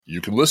You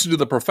can listen to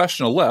The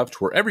Professional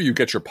Left wherever you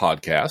get your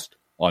podcast,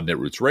 on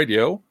Netroots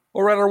Radio,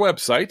 or at our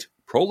website,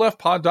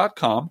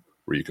 proleftpod.com,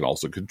 where you can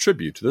also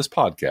contribute to this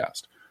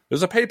podcast.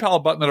 There's a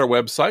PayPal button at our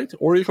website,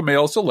 or you can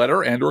mail us a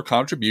letter and or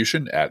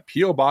contribution at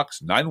P.O.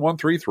 Box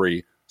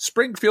 9133,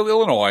 Springfield,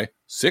 Illinois,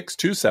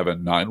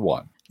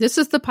 62791. This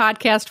is the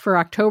podcast for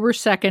October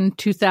 2nd,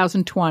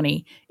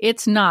 2020.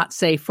 It's not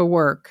safe for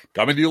work.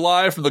 Coming to you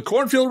live from the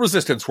Cornfield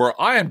Resistance, where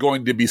I am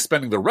going to be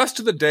spending the rest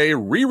of the day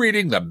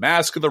rereading The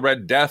Masque of the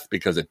Red Death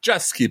because it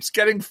just keeps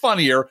getting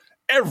funnier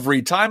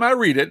every time I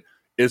read it.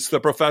 It's The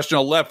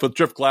Professional Left with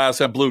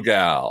Driftglass and Blue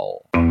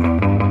Gal.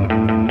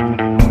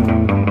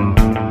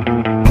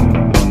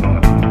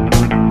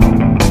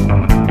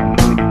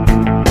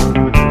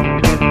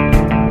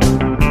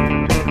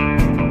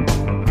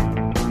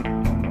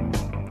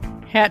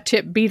 Hat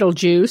Tip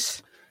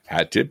Beetlejuice.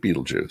 Hat Tip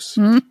Beetlejuice.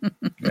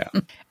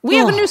 Yeah. We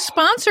have a new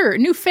sponsor,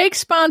 new fake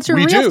sponsor,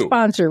 We real do.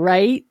 sponsor,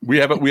 right? We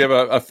have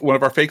one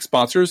of our fake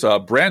sponsors, a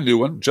brand new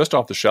one, just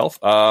off the shelf.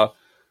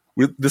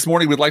 This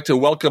morning, we'd like to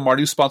welcome our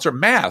new sponsor,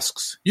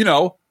 Masques. You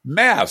know,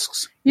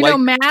 masks.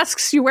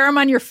 Masks, you wear them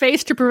on your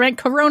face to prevent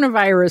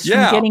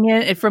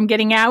coronavirus from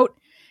getting out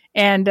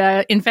and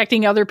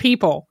infecting other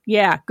people.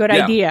 Yeah, good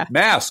idea.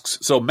 Masks.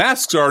 So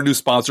masks are our new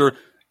sponsor.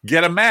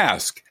 Get a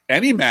mask.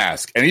 Any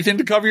mask. Anything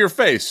to cover your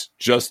face.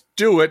 Just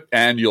do it,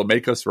 and you'll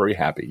make us very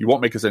happy. You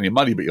won't make us any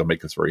money, but you'll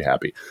make us very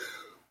happy.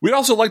 We'd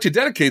also like to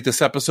dedicate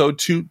this episode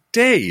to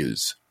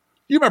days.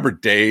 You remember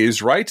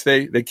days, right?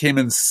 They came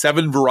in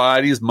 7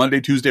 varieties,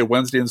 Monday, Tuesday,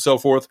 Wednesday, and so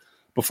forth,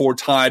 before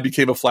time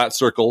became a flat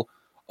circle.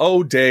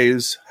 Oh,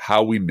 days,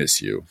 how we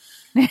miss you.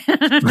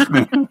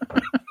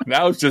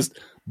 Now it's just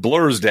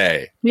Blur's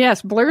Day.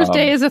 Yes, Blur's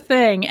Day is a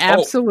thing.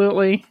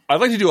 Absolutely. I'd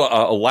like to do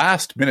a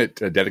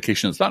last-minute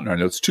dedication. It's not in our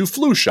notes, to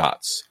flu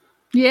shots.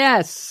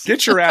 Yes.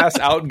 Get your ass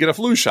out and get a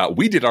flu shot.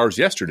 We did ours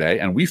yesterday,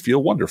 and we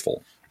feel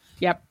wonderful.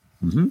 Yep.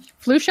 Mm-hmm.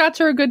 Flu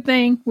shots are a good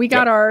thing. We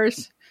got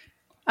ours.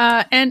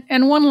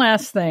 And one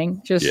last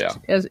thing,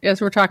 as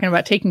we're talking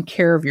about taking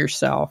care of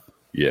yourself.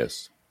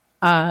 Yes.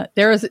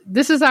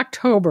 This is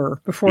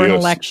October before an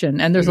election,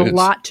 and there's a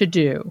lot to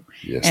do.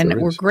 Yes, and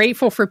we're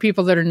grateful for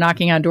people that are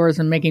knocking on doors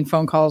and making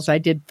phone calls. I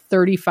did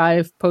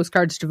 35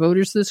 postcards to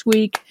voters this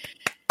week.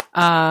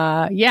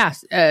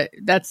 That's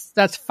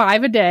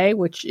 5 a day,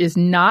 which is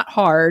not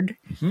hard.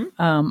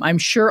 Mm-hmm. I'm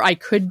sure I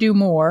could do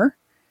more,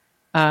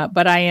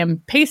 but I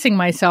am pacing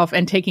myself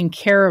and taking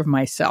care of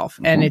myself.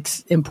 Mm-hmm. And it's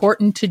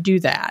important to do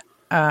that,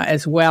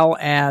 as well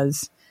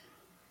as,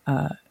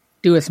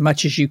 do as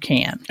much as you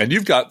can. And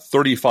you've got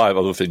 35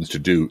 other things to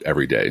do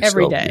every day.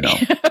 Every day.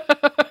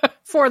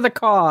 For the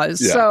cause.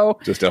 Yeah, so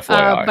just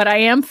FYI. But I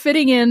am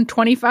fitting in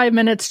 25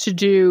 minutes to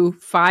do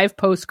 5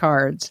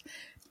 postcards.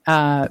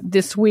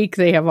 This week,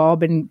 they have all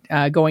been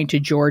going to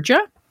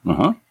Georgia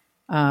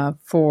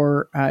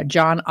for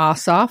John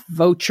Ossoff.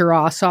 Vote your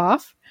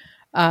Ossoff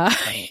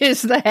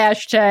is the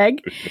hashtag.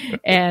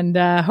 And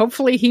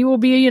hopefully he will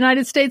be a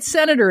United States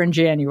Senator in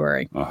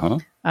January.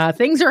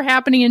 Things are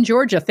happening in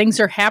Georgia. Things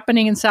are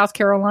happening in South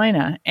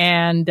Carolina.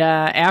 And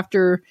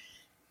after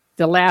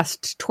the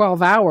last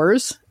 12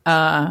 hours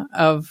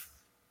of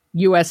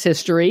U.S.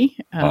 history,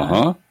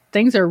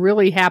 things are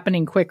really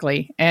happening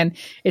quickly. And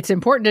it's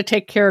important to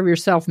take care of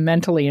yourself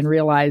mentally and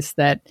realize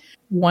that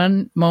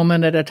one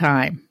moment at a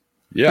time.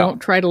 Yeah. Don't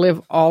try to live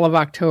all of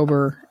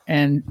October,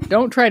 and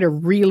don't try to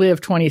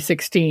relive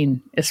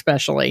 2016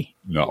 especially.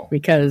 No.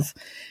 Because,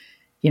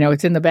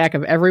 it's in the back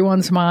of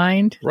everyone's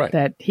mind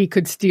that he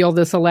could steal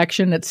this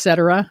election, et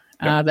cetera,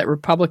 that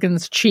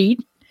Republicans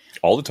cheat.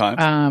 All the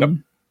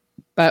time.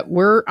 But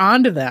we're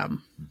onto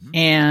them. Mm-hmm.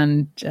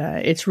 And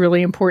it's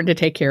really important to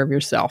take care of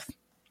yourself.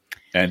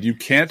 And you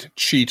can't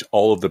cheat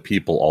all of the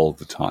people all of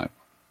the time.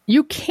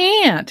 You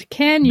can't,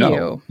 can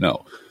you?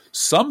 No.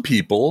 Some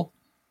people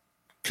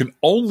can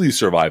only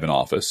survive in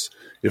office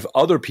if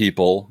other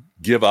people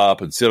give up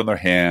and sit on their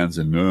hands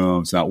and, no,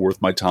 it's not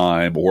worth my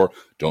time, or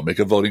don't make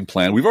a voting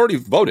plan. We've already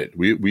voted.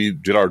 We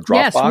did our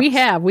drop box. Yes, we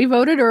have. We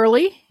voted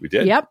early. We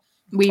did. Yep.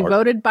 We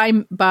voted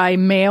by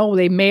mail.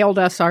 They mailed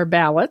us our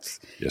ballots.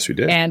 Yes, we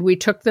did. And we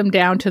took them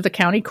down to the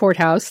county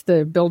courthouse,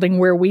 the building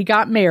where we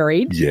got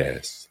married.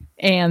 Yes.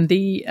 And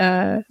the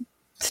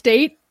it's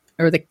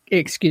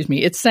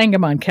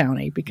Sangamon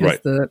County, because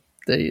the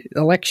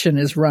election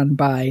is run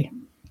by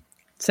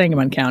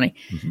Sangamon County.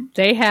 Mm-hmm.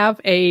 They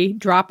have a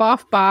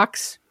drop-off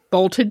box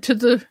bolted to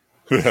the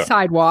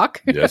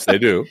sidewalk. Yes, they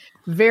do.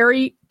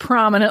 Very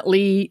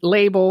prominently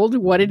labeled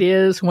what it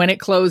is, when it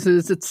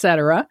closes,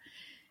 etc.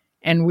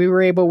 And we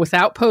were able,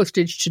 without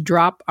postage, to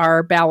drop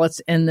our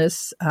ballots in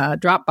this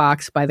drop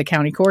box by the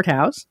county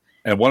courthouse.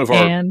 And one of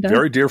our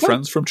very dear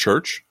friends from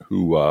church,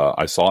 who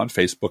I saw on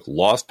Facebook,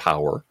 lost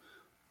power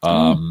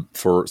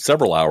for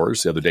several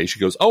hours the other day.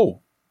 She goes,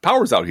 "Oh,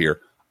 power's out here.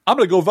 I'm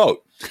going to go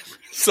vote."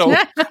 So,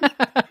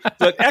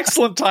 but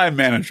excellent time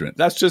management.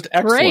 That's just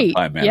excellent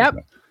time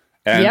management.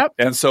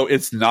 And so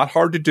it's not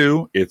hard to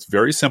do. It's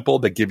very simple.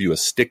 They give you a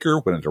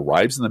sticker when it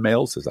arrives in the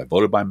mail. It says, "I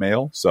voted by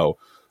mail." So,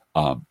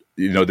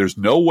 there's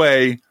no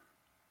way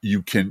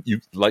you can,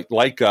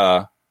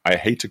 I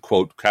hate to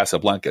quote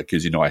Casablanca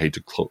because I hate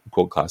to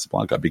quote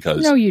Casablanca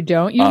because no, you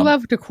don't. You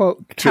love to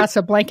quote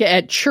Casablanca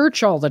at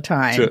church all the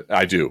time.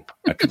 I do.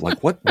 I could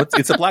what?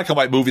 It's a black and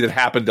white movie that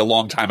happened a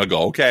long time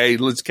ago. Okay,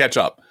 let's catch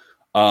up.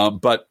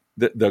 But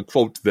the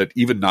quote that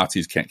even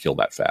Nazis can't kill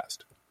that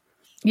fast.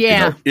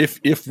 Yeah.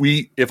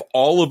 If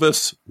all of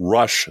us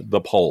rush the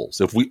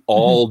polls, if we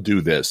all do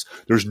this,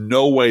 there's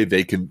no way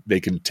they can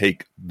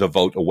take the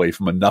vote away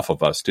from enough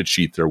of us to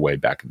cheat their way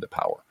back into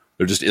power.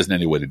 There just isn't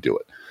any way to do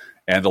it.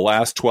 And the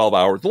last 12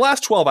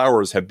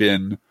 hours have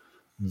been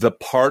the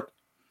part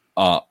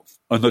on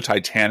the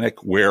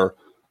Titanic where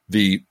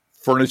the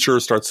furniture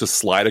starts to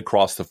slide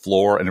across the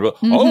floor and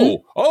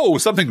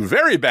something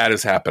very bad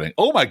is happening.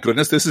 Oh my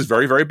goodness, this is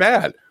very, very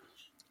bad.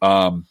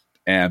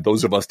 And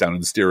those of us down in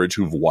the steerage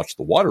who've watched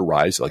the water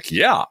rise, like,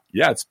 yeah,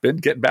 it's been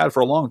getting bad for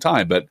a long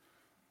time. But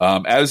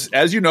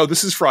as you know,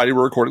 this is Friday.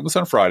 We're recording this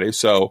on Friday.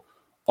 So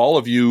all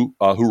of you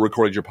who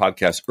recorded your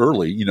podcast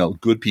early,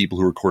 good people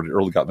who recorded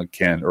early, got in the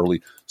can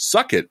early,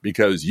 suck it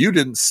because you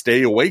didn't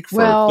stay awake for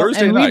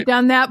Thursday night. We've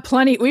done that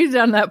plenty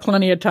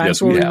of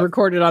times where we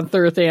recorded on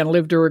Thursday and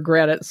lived to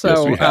regret it.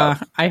 So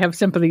I have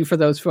sympathy for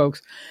those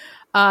folks.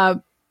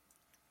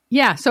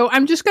 So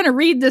I'm just going to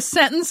read this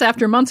sentence.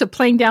 After months of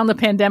playing down the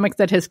pandemic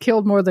that has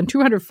killed more than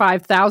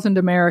 205,000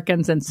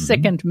 Americans and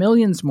sickened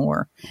millions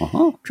more,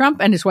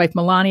 Trump and his wife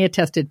Melania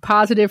tested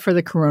positive for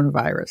the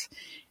coronavirus.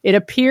 It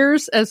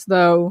appears as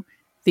though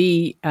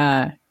the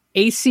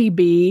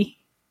ACB,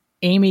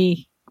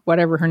 Amy,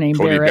 whatever her name,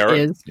 Barrett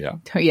is. Yeah.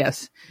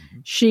 Yes.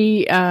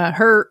 She,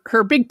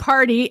 her big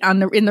party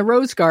in the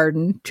Rose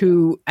Garden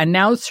to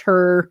announce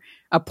her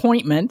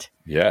appointment.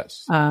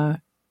 Yes.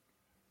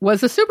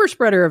 Was a super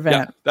spreader event.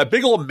 Yeah, that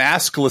big old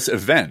maskless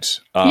event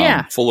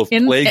full of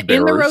plague bearers.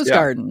 In the Rose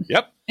Garden.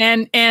 Yep.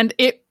 And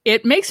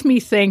it makes me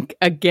think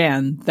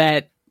again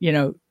that,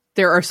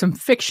 there are some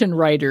fiction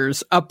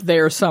writers up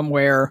there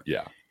somewhere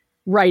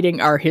writing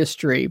our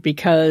history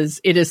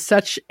because it is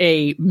such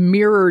a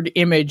mirrored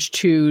image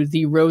to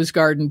the Rose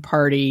Garden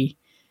party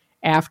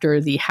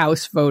after the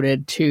House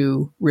voted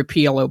to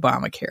repeal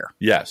Obamacare.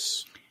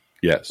 Yes.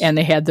 And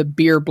they had the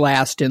beer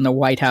blast in the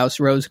White House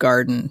Rose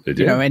Garden,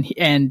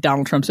 and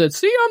Donald Trump said,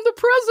 "See, I'm the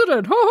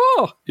president." Ho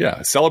ho.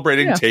 Yeah,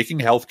 celebrating taking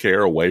health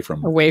care away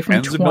from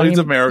tens of 20 millions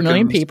of Americans,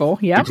 million people,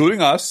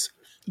 including us.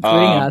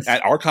 And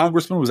our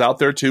congressman was out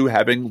there too,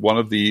 having one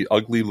of the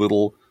ugly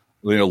little,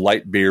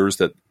 light beers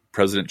that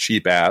President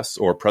Cheap Ass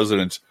or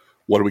President,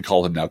 what do we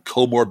call him now?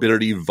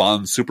 Comorbidity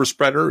Von Super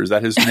Spreader, is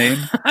that his name?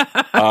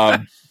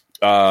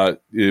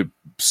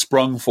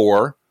 Sprung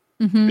for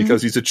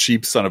because he's a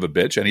cheap son of a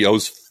bitch and he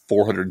owes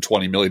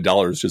 $420 million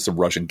to some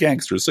Russian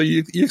gangsters. So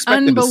you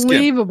expect him to skimp.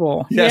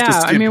 Unbelievable. Yeah.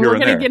 I mean, we're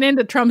going to get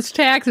into Trump's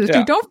taxes.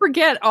 Yeah. Don't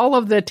forget all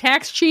of the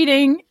tax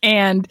cheating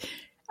and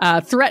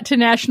threat to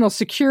national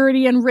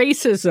security and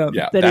racism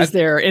that is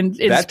there in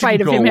spite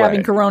of him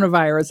having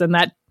coronavirus and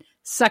that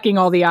sucking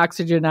all the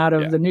oxygen out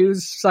of the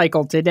news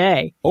cycle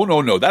today. Oh,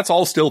 no. That's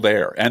all still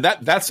there. And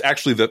that's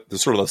actually the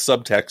sort of the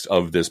subtext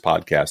of this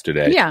podcast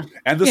today. Yeah.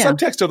 And the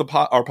subtext of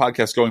our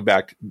podcast going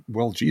back,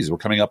 we're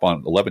coming up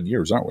on 11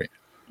 years, aren't we?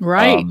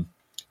 Right.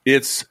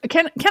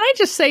 Can I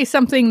just say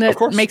something that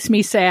makes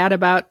me sad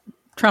about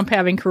Trump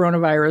having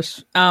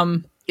coronavirus?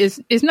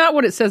 Is not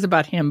what it says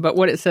about him, but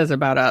what it says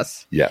about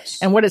us. Yes.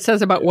 And what it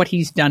says about what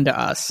he's done to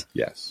us.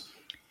 Yes.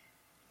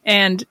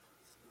 And,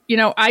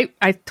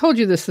 I told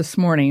you this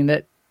morning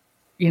that,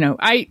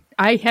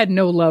 I had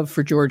no love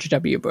for George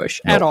W. Bush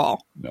at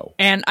all. No.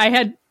 And I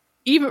had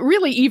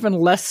even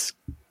less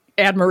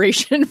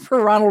admiration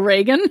for Ronald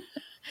Reagan.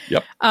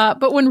 Yep.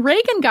 But when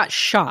Reagan got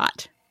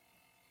shot,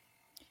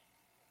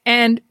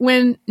 and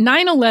when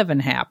 9/11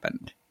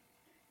 happened,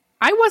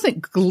 I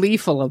wasn't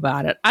gleeful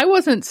about it. I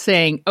wasn't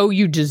saying, "Oh,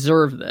 you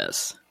deserve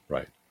this."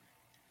 Right.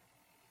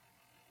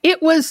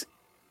 It was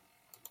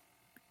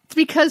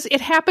because it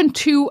happened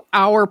to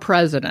our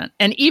president.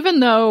 And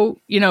even though,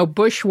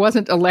 Bush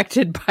wasn't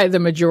elected by the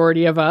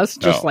majority of us,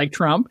 just like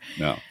Trump.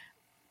 No.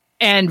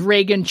 And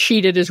Reagan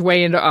cheated his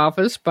way into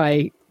office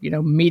by,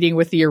 meeting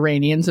with the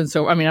Iranians. And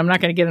so, I'm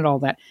not going to get into all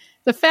that.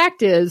 The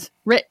fact is,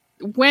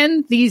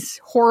 when these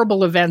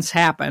horrible events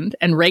happened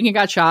and Reagan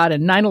got shot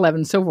and 9/11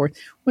 and so forth,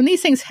 when these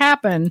things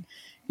happen,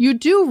 you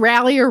do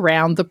rally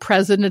around the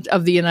president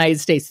of the United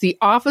States, the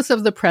office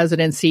of the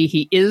presidency.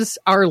 He is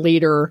our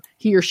leader.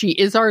 He or she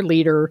is our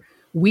leader.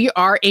 We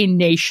are a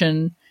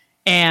nation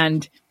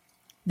and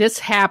this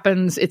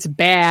happens. It's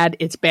bad.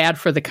 It's bad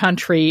for the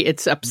country.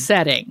 It's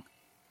upsetting.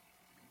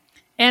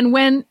 And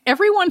when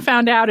everyone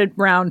found out at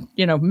around,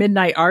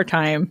 midnight our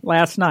time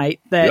last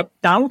night that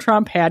Donald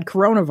Trump had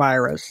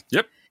coronavirus.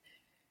 Yep.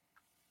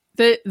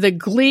 The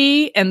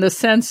glee and the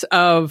sense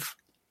of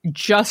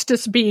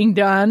justice being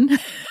done.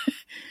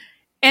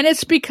 And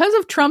it's because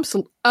of Trump's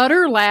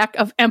utter lack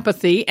of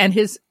empathy and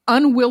his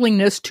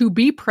unwillingness to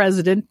be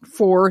president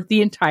for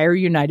the entire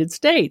United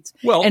States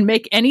and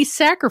make any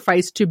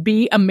sacrifice to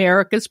be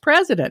America's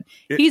president.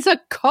 He's a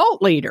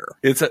cult leader.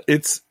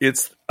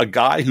 It's a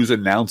guy who's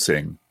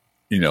announcing,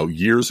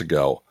 years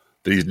ago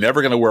that he's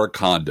never going to wear a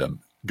condom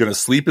going to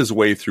sleep his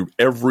way through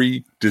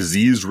every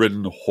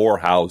disease-ridden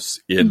whorehouse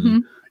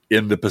in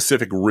the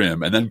Pacific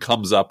Rim and then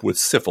comes up with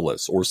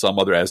syphilis or some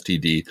other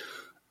STD,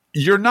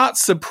 you're not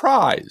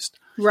surprised.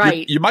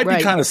 Right. You might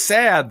be kind of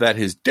sad that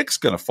his dick's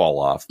going to fall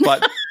off,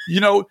 but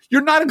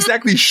you're not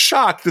exactly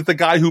shocked that the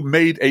guy who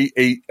made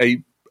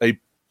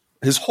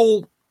his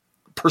whole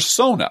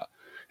persona,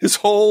 his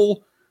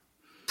whole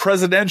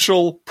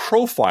presidential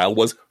profile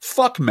was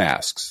fuck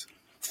masks,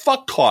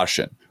 fuck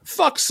caution,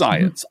 fuck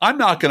science. I'm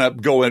not going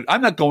to go in.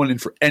 I'm not going in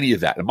for any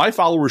of that. And my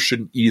followers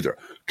shouldn't either.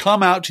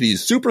 Come out to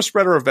these super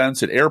spreader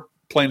events at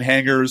airplane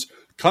hangars.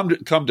 Come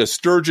to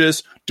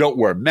Sturgis. Don't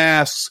wear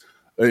masks.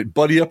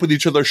 Buddy up with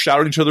each other, shout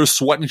at each other,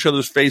 sweat in each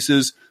other's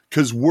faces,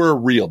 because we're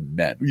real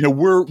men.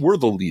 We're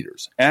the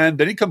leaders. And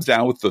then he comes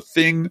down with the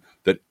thing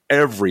that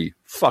every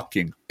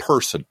fucking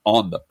person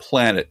on the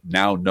planet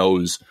now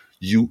knows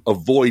you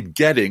avoid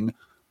getting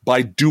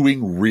by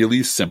doing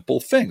really simple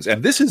things.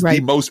 And this is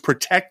the most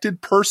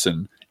protected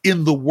person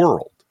in the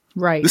world.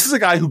 Right. This is a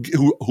guy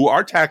who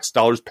our tax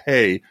dollars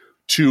pay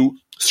to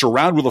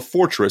surround with a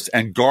fortress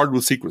and guard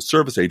with Secret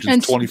Service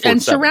agents 24/7.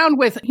 And surround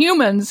with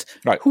humans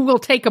who will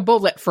take a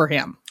bullet for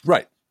him.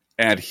 Right.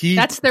 And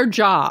that's their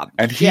job.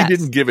 And he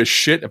didn't give a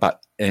shit about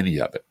any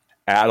of it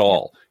at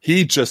all.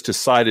 He just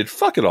decided,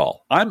 fuck it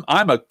all.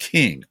 I'm a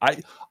king.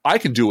 I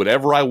can do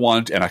whatever I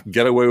want and I can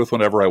get away with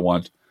whatever I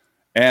want.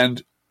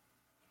 And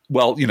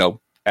well,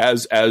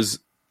 as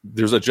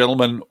there's a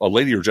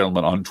lady or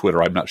gentleman on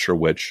Twitter, I'm not sure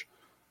which,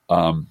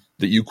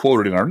 that you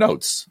quoted in our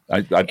notes.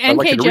 I'd like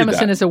N.K. you to read Jemisin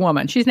that. is a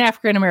woman. She's an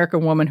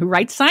African-American woman who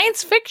writes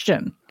science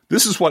fiction.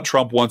 This is what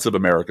Trump wants of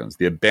Americans: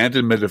 the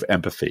abandonment of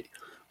empathy,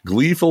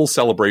 gleeful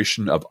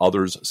celebration of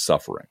others'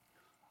 suffering.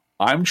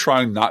 I'm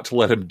trying not to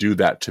let him do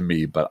that to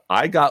me, but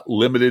I got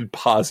limited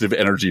positive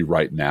energy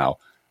right now.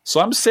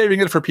 So I'm saving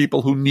it for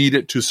people who need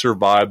it to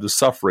survive the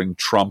suffering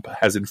Trump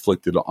has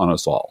inflicted on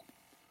us all.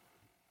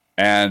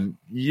 And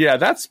yeah,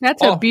 that's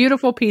a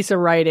beautiful piece of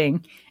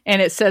writing,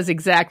 and it says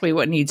exactly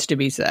what needs to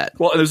be said.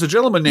 Well, there's a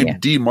gentleman named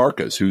D.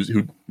 Marcus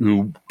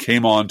who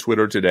came on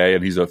Twitter today,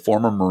 and he's a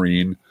former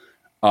Marine,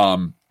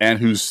 and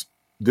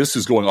this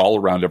is going all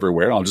around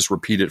everywhere. And I'll just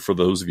repeat it for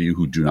those of you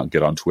who do not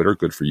get on Twitter.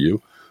 Good for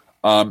you.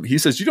 He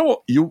says, do you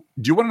want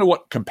to know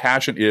what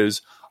compassion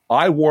is?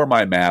 I wore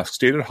my mask,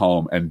 stayed at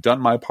home, and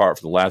done my part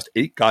for the last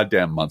 8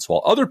 goddamn months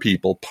while other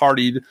people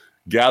partied,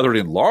 gathered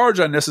in large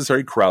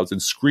unnecessary crowds,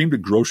 and screamed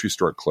at grocery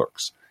store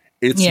clerks.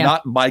 It's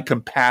not my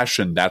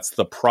compassion that's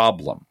the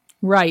problem.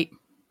 Right.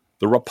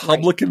 The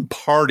Republican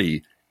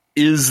Party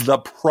is the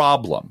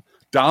problem.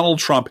 Donald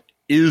Trump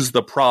is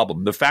the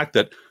problem. The fact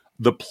that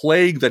the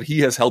plague that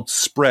he has helped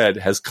spread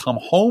has come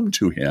home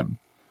to him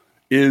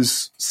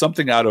is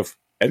something out of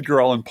Edgar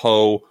Allan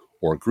Poe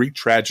or Greek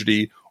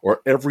tragedy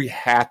or every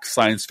hack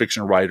science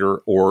fiction writer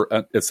or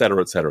et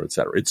cetera, et cetera, et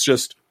cetera. It's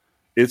just,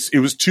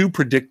 it was too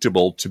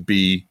predictable to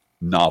be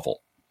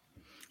novel.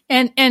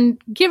 And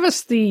give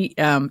us the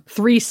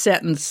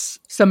 3-sentence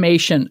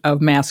summation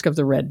of Masque of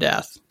the Red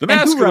Death. The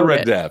Masque of the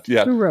Red Death,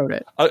 yeah. Who wrote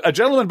it? A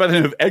gentleman by the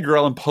name of Edgar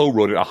Allan Poe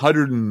wrote it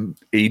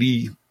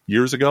 180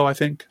 years ago, I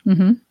think.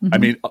 I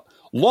mean,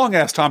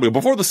 long-ass time ago,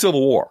 before the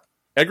Civil War.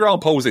 Edgar Allan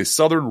Poe was a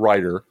Southern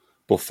writer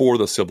before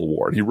the Civil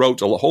War. And he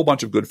wrote a whole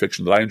bunch of good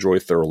fiction that I enjoy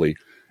thoroughly.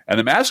 And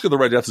the Masque of the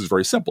Red Death is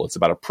very simple. It's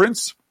about a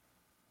prince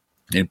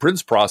named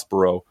Prince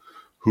Prospero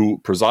who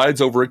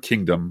presides over a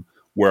kingdom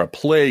where a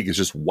plague is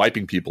just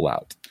wiping people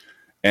out.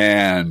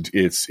 And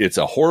it's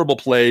a horrible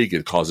plague.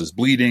 It causes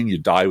bleeding. You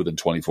die within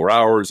 24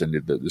 hours. And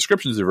the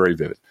descriptions are very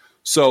vivid.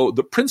 So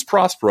the Prince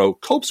Prospero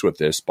copes with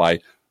this by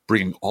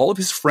bringing all of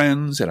his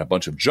friends and a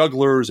bunch of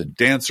jugglers and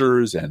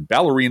dancers and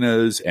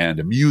ballerinas and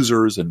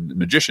amusers and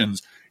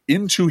magicians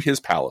into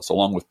his palace,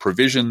 along with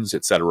provisions,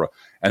 etc.,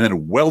 and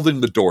then welding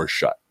the doors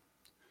shut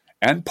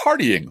and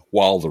partying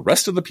while the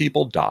rest of the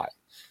people die.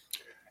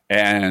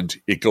 And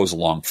it goes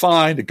along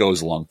fine. It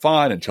goes along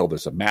fine until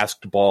there's a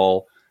masked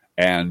ball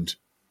and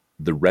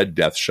the Red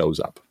Death shows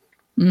up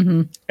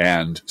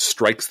and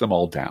strikes them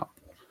all down.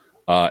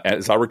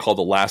 As I recall,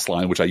 the last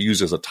line, which I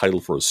used as a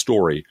title for a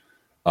story,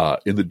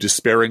 in the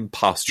despairing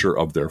posture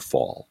of their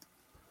fall.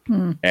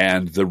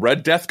 And the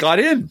Red Death got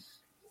in.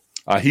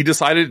 He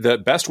decided the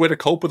best way to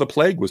cope with a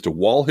plague was to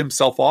wall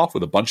himself off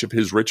with a bunch of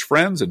his rich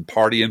friends and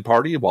party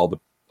while the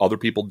other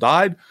people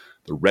died.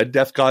 The Red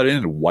Death got in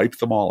and wiped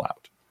them all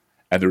out.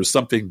 And there was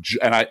something,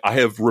 and I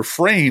have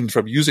refrained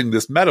from using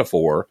this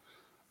metaphor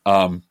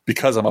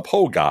because I'm a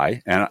Poe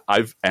guy, and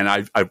I've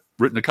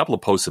written a couple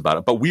of posts about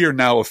it. But we are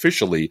now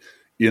officially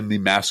in the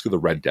Masque of the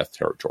Red Death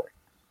territory,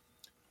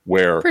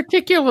 where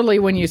particularly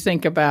when you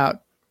think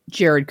about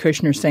Jared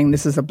Kushner saying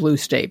this is a blue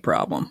state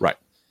problem, right.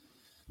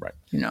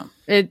 You know,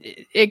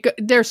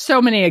 there's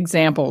so many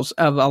examples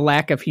of a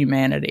lack of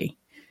humanity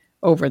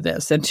over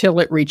this until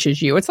it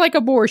reaches you. It's like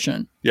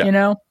abortion, you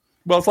know.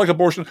 Well, it's like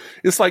abortion.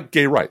 It's like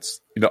gay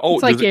rights. You know,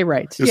 it's like gay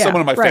rights. There's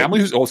someone in my family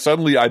who's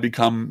suddenly I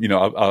become, you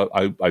know,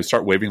 I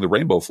start waving the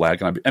rainbow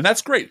flag, and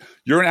that's great.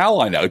 You're an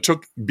ally now. It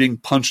took being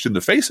punched in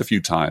the face a few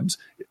times,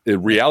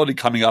 reality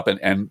coming up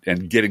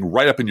and getting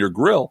right up in your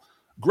grill.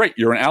 Great,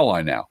 you're an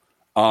ally now.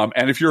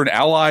 And if you're an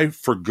ally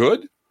for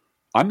good,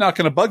 I'm not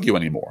going to bug you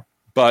anymore.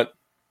 But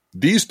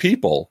these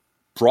people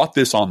brought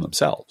this on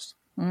themselves.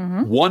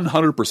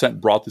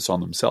 100% brought this on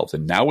themselves.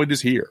 And now it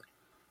is here.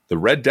 The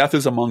Red Death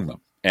is among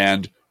them.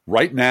 And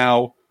right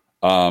now,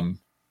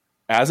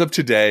 as of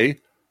today,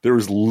 there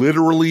is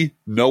literally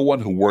no one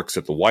who works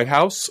at the White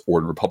House or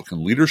in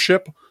Republican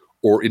leadership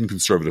or in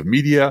conservative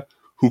media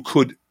who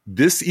could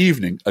this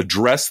evening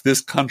address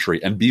this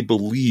country and be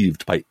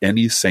believed by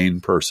any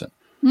sane person.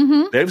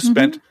 They've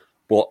spent,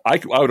 well, I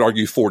would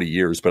argue 40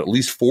 years, but at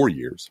least 4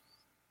 years,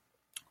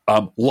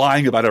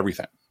 lying about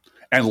everything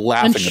and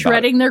laughing and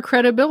shredding their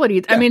credibility.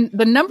 Yeah. I mean,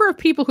 the number of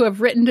people who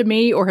have written to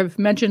me or have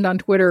mentioned on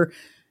Twitter,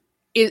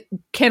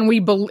 can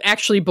we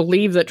actually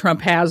believe that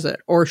Trump has it,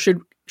 or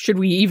should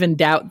we even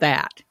doubt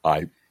that?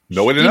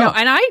 No way to know.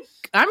 And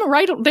I'm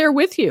right there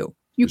with you.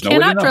 You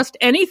cannot trust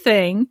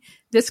anything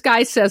this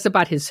guy says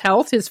about his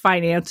health, his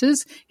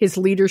finances, his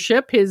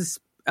leadership, his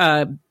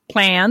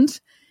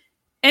plans,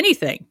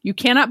 anything. You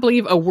cannot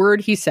believe a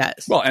word he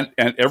says. Well,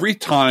 and every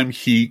time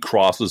he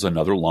crosses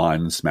another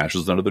line and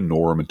smashes another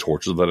norm and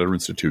torches another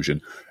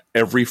institution,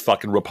 every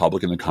fucking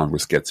Republican in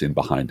Congress gets in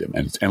behind him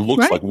and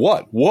looks like,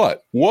 what?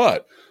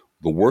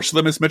 The worst of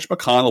them is Mitch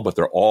McConnell, but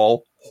they're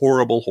all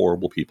horrible,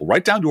 horrible people.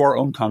 Right down to our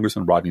own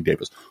Congressman Rodney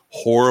Davis.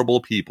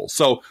 Horrible people.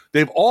 So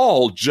they've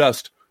all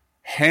just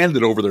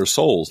handed over their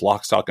souls,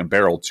 lock, stock, and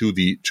barrel, to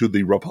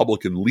the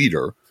Republican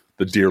leader,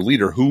 the dear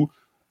leader, who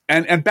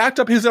and backed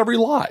up his every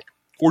lie.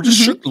 Or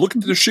just look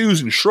into the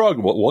shoes and shrug.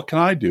 What can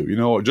I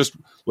do? Just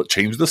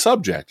change the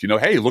subject.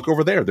 Hey, look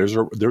over there. There's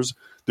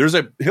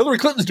a Hillary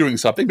Clinton's doing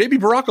something. Maybe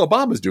Barack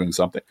Obama's doing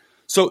something.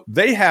 So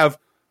they have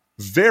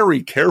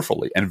very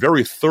carefully and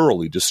very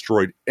thoroughly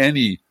destroyed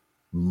any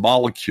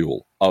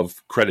molecule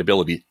of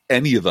credibility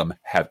any of them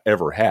have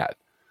ever had.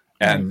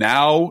 And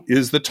now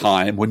is the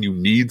time when you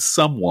need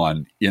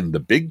someone in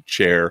the big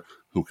chair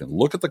who can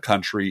look at the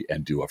country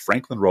and do a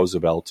Franklin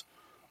Roosevelt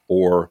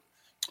or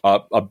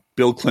a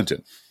Bill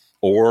Clinton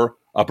or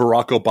a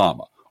Barack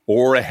Obama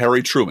or a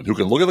Harry Truman, who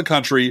can look at the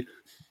country,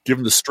 give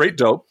them the straight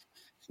dope.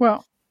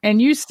 Well, and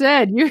you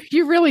said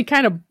you really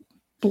kind of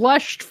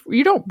blushed.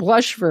 You don't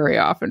blush very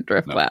often,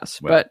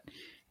 Driftglass, but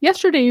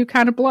yesterday you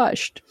kind of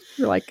blushed.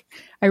 You're like,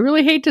 I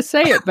really hate to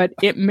say it, but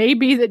it may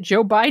be that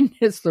Joe Biden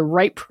is the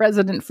right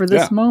president for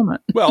this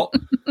moment. Well,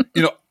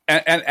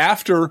 and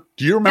after,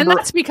 do you remember? And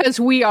that's because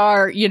we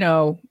are,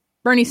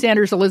 Bernie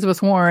Sanders,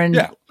 Elizabeth Warren,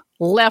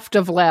 left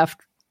of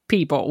left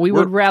people. We're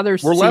would rather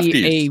see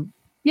lefties.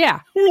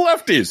 We're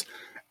lefties.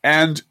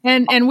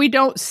 And we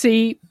don't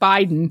see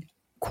Biden,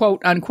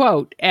 quote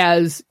unquote,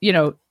 as,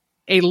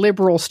 a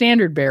liberal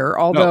standard bearer,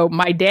 although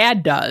my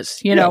dad does.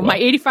 My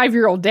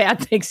 85-year-old dad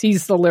thinks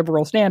he's the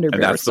liberal standard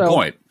bearer. That's the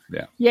point.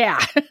 Yeah.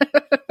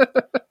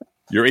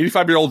 Your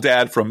 85-year-old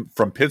dad from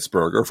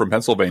Pittsburgh or from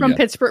Pennsylvania.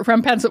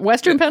 From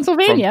Western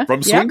Pennsylvania.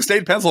 From swing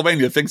state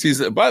Pennsylvania thinks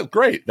he's, but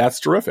great. That's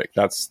terrific.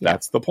 That's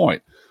the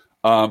point.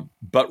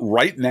 But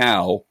right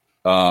now,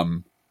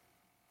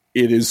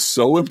 it is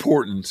so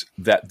important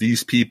that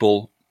these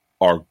people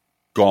are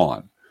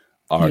gone,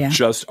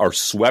 are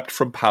swept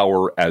from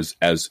power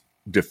as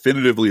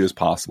definitively as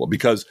possible.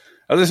 Because,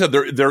 as I said,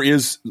 there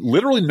is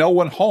literally no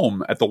one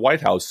home at the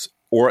White House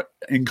or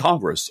in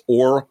Congress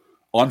or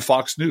on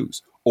Fox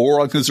News or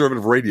on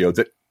conservative radio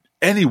that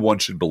anyone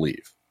should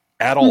believe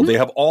at all. They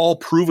have all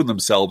proven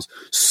themselves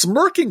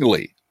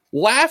smirkingly,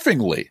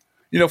 laughingly.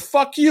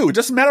 Fuck you. It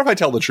doesn't matter if I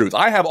tell the truth.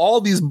 I have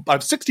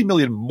 60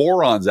 million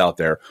morons out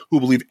there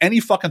who believe any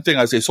fucking thing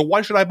I say. So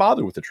why should I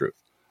bother with the truth?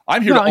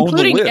 I'm here to own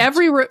the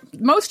libs.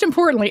 Most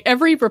importantly,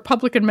 every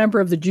Republican member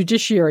of the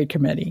Judiciary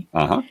Committee.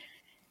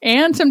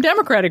 And some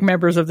Democratic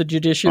members of the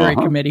Judiciary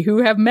Committee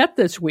who have met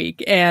this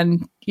week.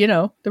 And,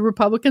 the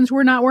Republicans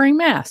were not wearing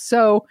masks.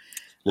 So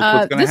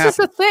this is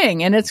the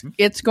thing. And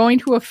it's going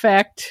to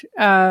affect,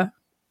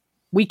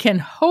 we can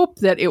hope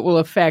that it will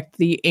affect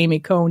the Amy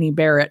Coney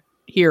Barrett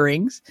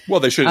hearings. Well,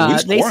 they should at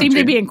least they seem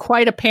to be in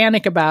quite a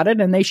panic about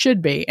it, and they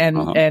should be.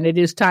 And it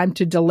is time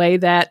to delay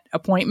that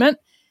appointment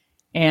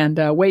and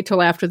wait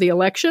till after the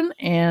election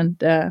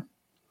and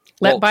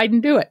let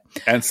Biden do it.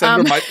 And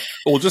Senator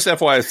just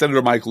FYI,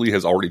 Senator Mike Lee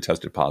has already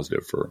tested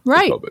positive for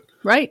COVID.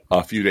 Right.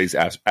 A few days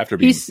after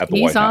being at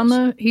the White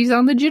House. He's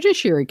on the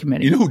Judiciary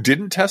Committee. You know who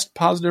didn't test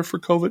positive for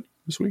COVID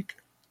this week?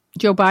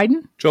 Joe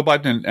Biden? Joe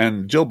Biden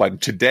and Jill Biden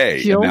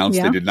today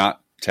announced they did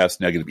not test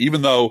negative,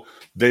 even though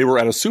they were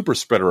at a super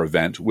spreader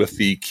event with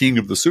the king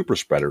of the super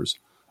spreaders.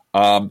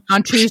 On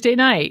Tuesday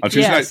night.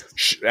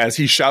 As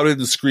he shouted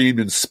and screamed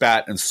and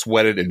spat and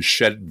sweated and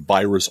shed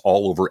virus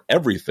all over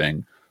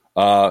everything.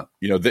 The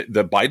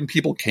Biden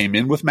people came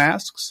in with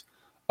masks.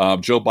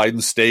 Joe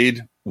Biden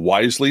stayed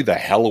wisely the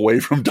hell away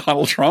from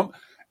Donald Trump,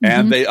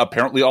 and they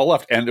apparently all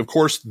left. And of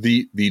course,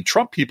 the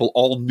Trump people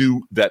all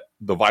knew that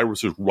the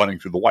virus was running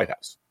through the White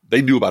House.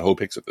 They knew about Hope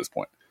Hicks at this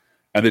point,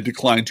 and they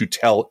declined to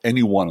tell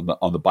anyone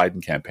on the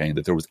Biden campaign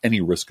that there was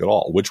any risk at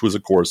all, which was,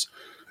 of course,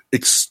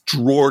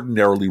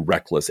 extraordinarily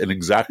reckless and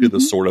exactly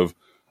the sort of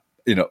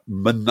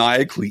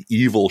maniacally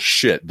evil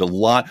shit. The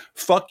lie,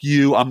 fuck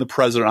you, I'm the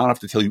president, I don't have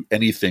to tell you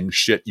anything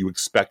shit you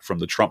expect from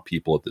the Trump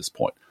people at this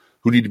point.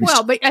 Who need to be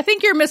but I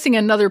think you're missing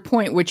another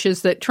point, which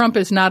is that Trump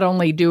is not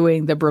only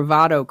doing the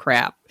bravado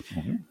crap,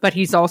 but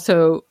he's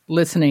also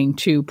listening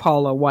to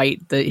Paula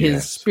White,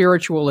 his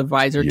spiritual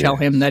advisor, tell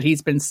him that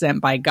he's been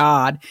sent by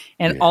God,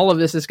 and all of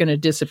this is going to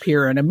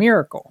disappear in a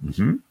miracle.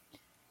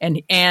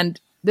 And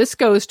this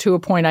goes to a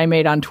point I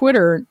made on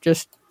Twitter,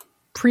 just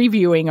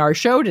previewing our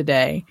show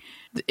today.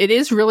 It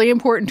is really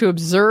important to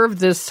observe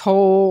this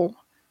whole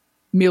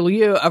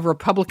milieu of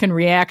Republican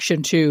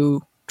reaction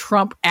to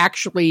Trump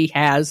actually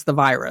has the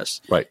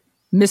virus. Right.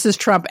 Mrs.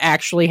 Trump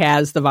actually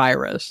has the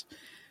virus.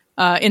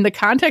 In the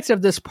context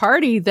of this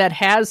party that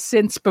has,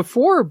 since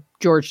before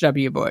George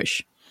W.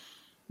 Bush,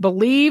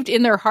 believed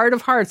in their heart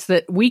of hearts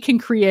that we can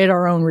create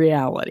our own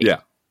reality.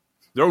 Yeah.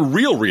 Their own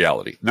real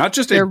reality. Not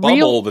just a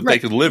bubble that they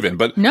can live in,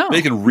 but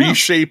they can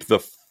reshape the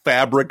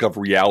fabric of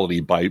reality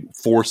by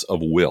force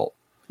of will.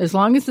 As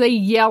long as they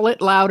yell it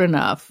loud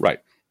enough. Right.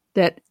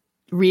 That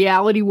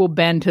reality will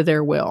bend to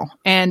their will.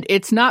 And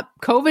it's not,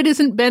 COVID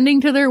isn't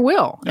bending to their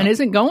will and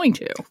isn't going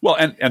to. Well,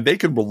 and they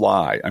can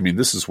rely, I mean,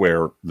 this is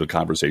where the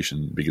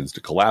conversation begins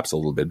to collapse a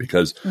little bit,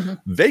 because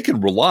they can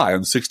rely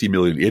on 60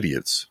 million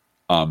idiots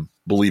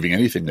believing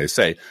anything they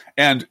say.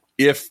 And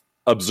if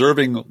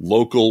observing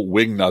local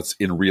wingnuts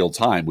in real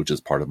time, which is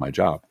part of my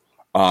job,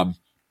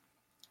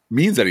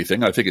 means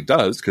anything, I think it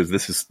does,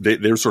 because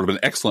they're sort of an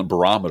excellent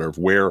barometer of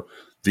where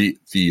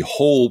the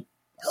whole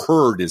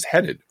herd is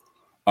headed.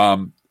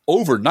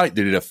 Overnight,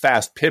 they did a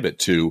fast pivot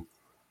to,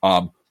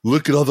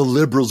 look at all the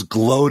liberals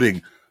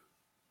gloating.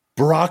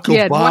 Barack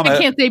Obama. Why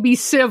can't they be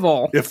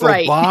civil? If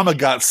Obama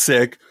got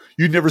sick,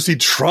 you'd never see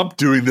Trump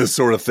doing this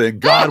sort of thing.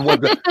 God, what?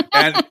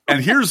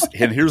 And here's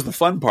the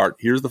fun part.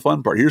 Here's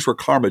where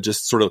karma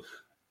just sort of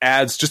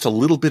adds just a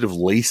little bit of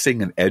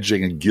lacing and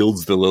edging and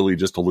gilds the lily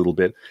just a little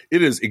bit.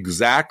 It is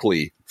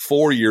exactly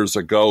 4 years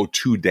ago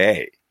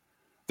today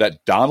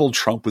that Donald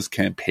Trump was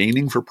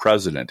campaigning for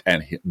president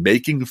and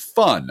making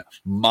fun,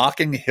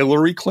 mocking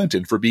Hillary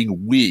Clinton for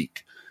being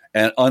weak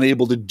and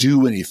unable to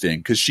do anything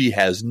because she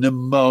has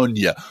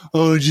pneumonia.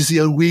 Oh, did you see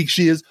how weak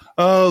she is?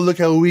 Oh, look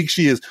how weak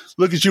she is.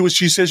 Look at what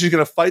she says she's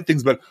going to fight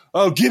things, but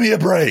give me a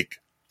break.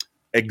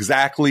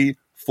 Exactly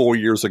 4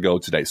 years ago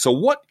today. So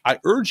what I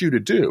urge you to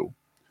do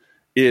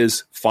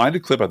is find a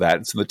clip of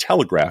that. It's in the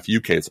Telegraph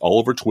UK. It's all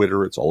over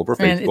Twitter. It's all over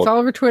Facebook. And it's all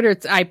over Twitter.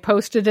 I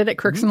posted it at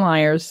Crooks and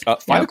Liars.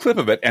 Find a clip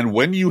of it. And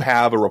when you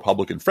have a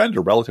Republican friend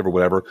or relative or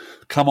whatever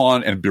come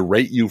on and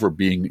berate you for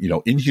being,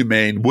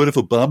 inhumane. What if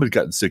Obama had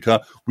gotten sick? Huh?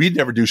 We'd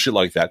never do shit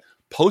like that.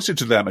 Post it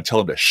to them and tell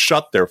them to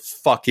shut their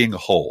fucking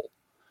hole.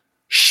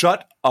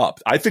 Shut up.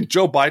 I think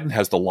Joe Biden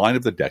has the line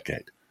of the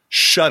decade.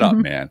 Shut up,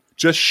 man.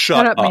 Just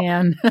shut up.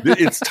 Man.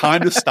 It's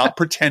time to stop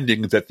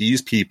pretending that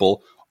these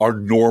people are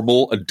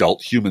normal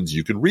adult humans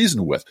you can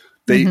reason with.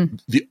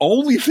 The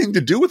only thing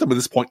to do with them at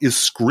this point is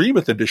scream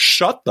at them to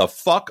shut the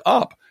fuck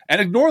up and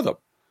ignore them.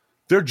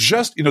 They're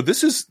just,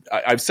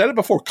 I've said it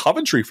before,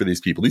 Coventry for these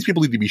people. These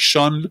people need to be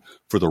shunned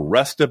for the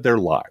rest of their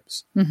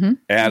lives. And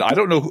I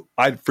don't know,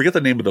 I forget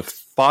the name of the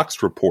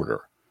Fox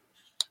reporter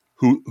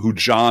who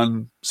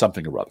John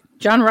something or other.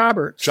 John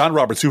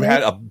Roberts, who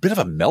had a bit of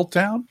a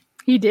meltdown.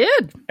 He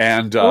did.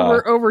 And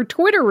over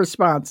Twitter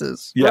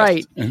responses. Yes.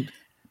 Right.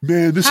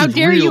 Man, How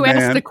dare you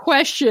ask the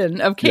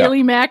question of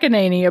Kayleigh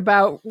McEnany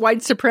about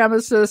white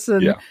supremacists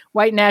and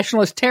white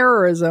nationalist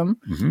terrorism?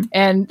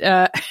 And,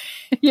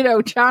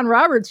 John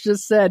Roberts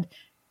just said,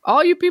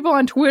 all you people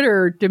on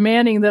Twitter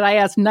demanding that I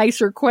ask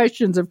nicer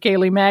questions of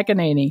Kayleigh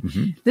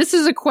McEnany. This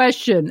is a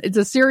question. It's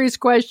a serious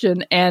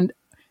question. And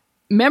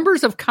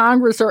members of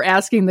Congress are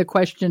asking the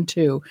question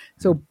too.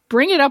 So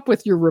bring it up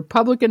with your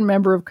Republican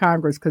member of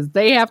Congress, because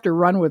they have to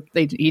run with,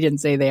 he didn't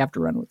say they have to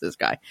run with this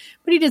guy,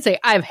 but he did say,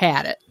 I've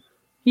had it.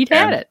 He'd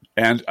had it.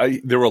 And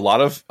there were a lot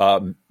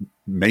of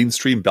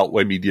mainstream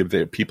Beltway media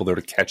people there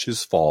to catch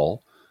his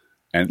fall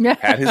and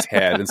pat his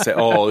head and say,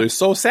 oh, it's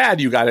so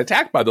sad you got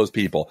attacked by those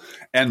people.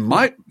 And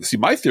my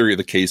theory of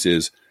the case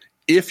is,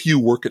 if you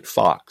work at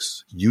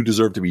Fox, you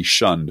deserve to be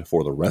shunned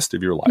for the rest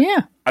of your life.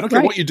 Yeah, I don't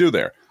care what you do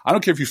there. I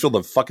don't care if you fill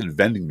the fucking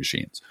vending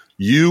machines.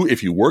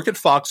 If you work at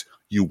Fox,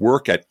 you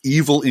work at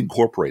Evil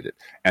Incorporated.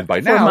 And by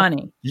now,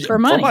 for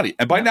money.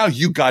 And by now,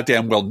 you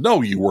goddamn well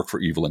know you work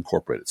for Evil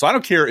Incorporated. So I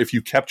don't care if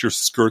you kept your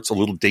skirts a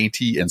little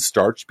dainty and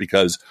starched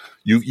because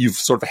you've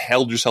sort of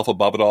held yourself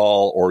above it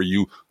all, or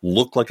you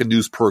look like a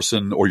news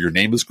person, or your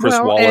name is Chris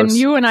Wallace. And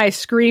you and I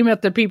scream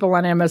at the people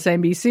on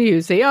MSNBC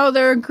who say, "Oh,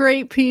 they're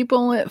great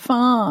people at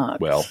Fox."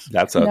 Well,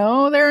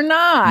 no, they're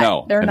not.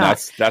 No, they're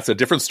not. That's a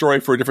different story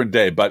for a different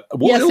day. But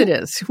yes, it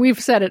is. We've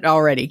said it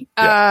already.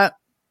 Yeah.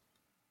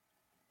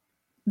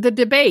 The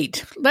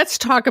debate. Let's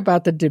talk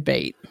about the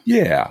debate.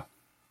 Yeah.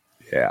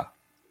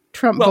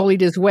 Trump bullied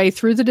his way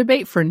through the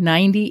debate for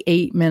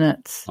 98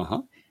 minutes.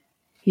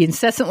 He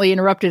incessantly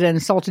interrupted and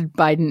insulted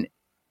Biden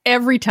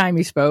every time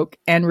he spoke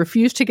and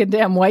refused to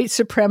condemn white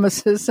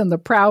supremacists and the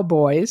Proud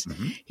Boys.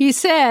 He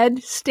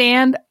said,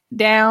 stand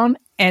down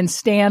and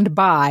stand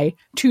by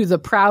to the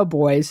Proud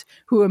Boys,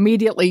 who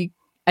immediately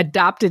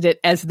adopted it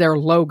as their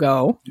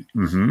logo.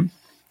 Mm-hmm.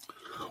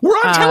 We're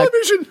on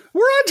television.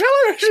 We're on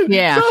television.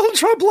 Yeah. Donald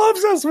Trump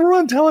loves us. We're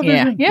on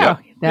television. Yeah.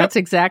 That's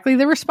exactly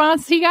the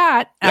response he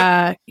got.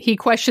 Yep. He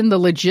questioned the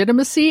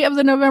legitimacy of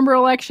the November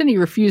election. He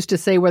refused to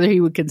say whether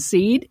he would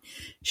concede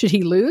should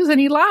he lose, and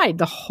he lied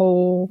the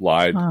whole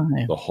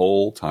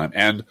time.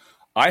 And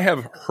I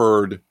have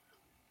heard,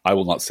 I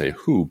will not say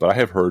who, but I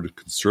have heard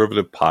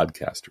conservative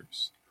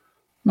podcasters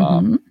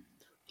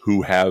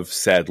who have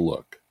said,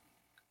 look,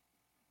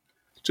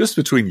 just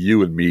between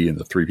you and me and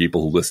the three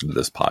people who listen to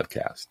this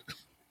podcast,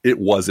 it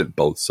wasn't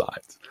both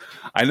sides.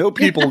 I know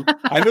people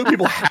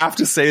have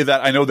to say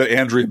that. I know that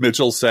Andrea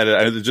Mitchell said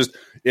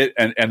it.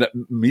 And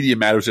Media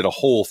Matters did a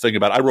whole thing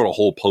about it. I wrote a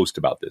whole post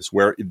about this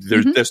where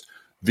there's just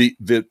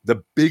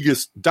the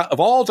biggest of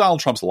all Donald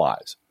Trump's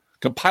lies.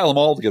 Compile them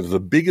all together. The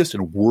biggest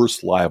and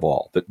worst lie of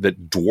all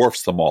that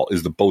dwarfs them all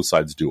is the both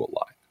sides do it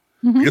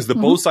lie. Because the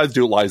both sides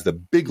do it lie is the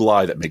big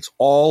lie that makes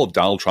all of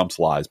Donald Trump's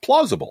lies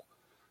plausible.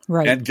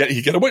 Right. And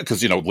he get away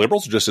because,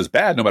 liberals are just as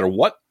bad. No matter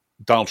what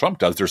Donald Trump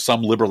does, there's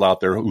some liberal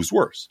out there who's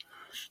worse.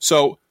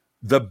 So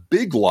the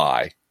big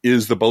lie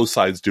is the both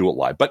sides do it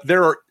lie. But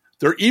there are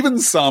even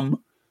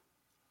some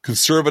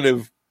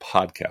conservative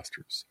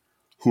podcasters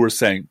who are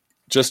saying,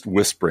 just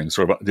whispering,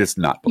 sort of, it's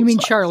not both You mean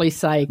sides. Charlie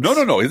Sykes?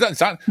 No.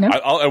 It's not. No?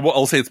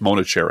 I'll say it's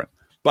Mona Charen.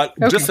 But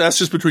that's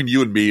just between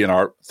you and me and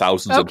our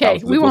thousands of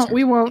thousands we of won't.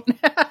 We won't.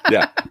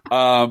 Yeah.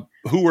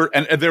 Who were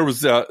and there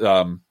was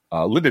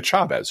Linda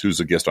Chavez,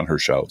 who's a guest on her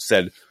show,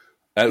 said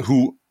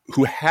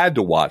who had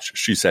to watch.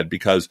 She said,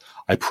 because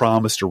I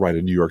promised to write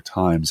a New York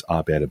Times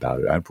op-ed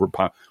about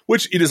it,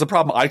 which it is a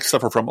problem I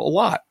suffer from a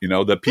lot.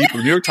 The people in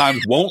the New York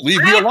Times won't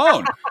leave me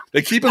alone.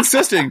 They keep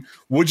insisting,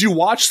 would you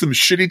watch some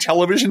shitty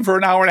television for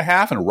an hour and a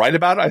half and write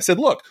about it? I said,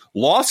 look,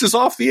 Lost is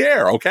off the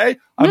air. Okay.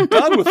 I'm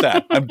done with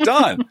that. I'm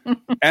done.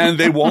 And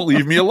they won't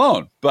leave me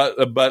alone. But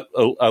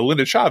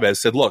Linda Chavez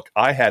said, look,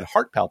 I had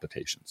heart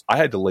palpitations. I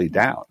had to lay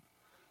down.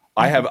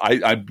 I'm in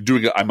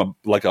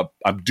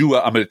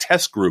a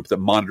test group that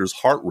monitors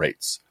heart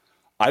rates.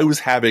 I was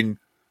having,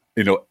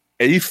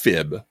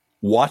 AFib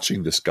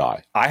watching this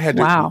guy. I had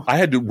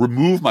to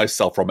remove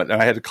myself from it,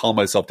 and I had to calm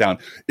myself down.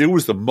 It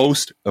was the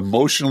most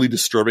emotionally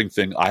disturbing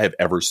thing I have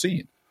ever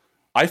seen.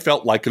 I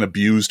felt like an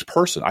abused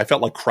person. I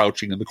felt like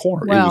crouching in the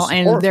corner. Well, it was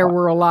and horrifying. there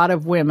were a lot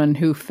of women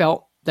who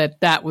felt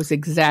that was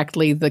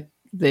exactly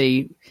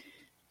the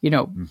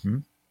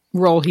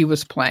role he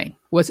was playing,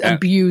 was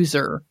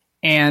abuser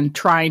and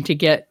trying to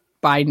get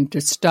Biden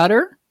to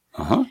stutter.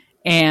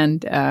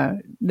 And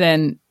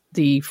then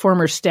the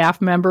former staff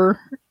member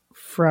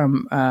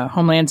from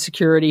Homeland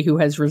Security who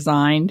has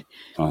resigned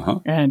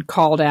and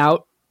called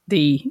out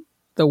the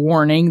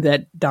warning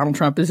that Donald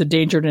Trump is a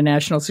danger to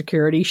national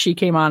security. She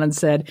came on and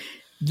said,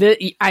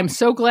 I'm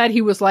so glad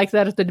he was like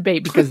that at the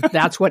debate, because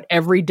that's what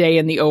every day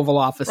in the Oval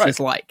Office is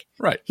like.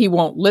 Right. He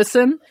won't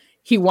listen.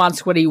 He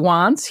wants what he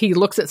wants. He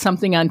looks at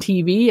something on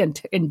TV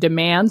and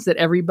demands that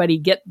everybody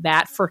get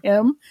that for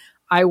him.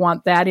 I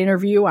want that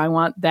interview. I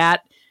want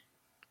that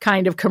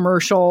kind of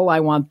commercial. I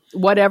want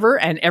whatever.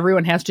 And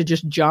everyone has to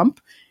just jump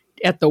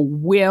at the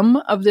whim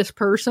of this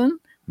person.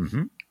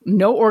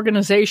 No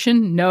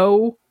organization,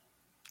 no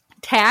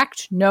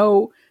tact,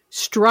 no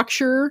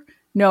structure.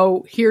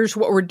 No, here's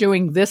what we're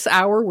doing this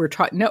hour.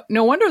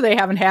 No wonder they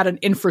haven't had an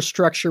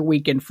infrastructure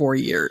week in 4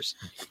 years.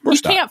 He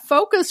can't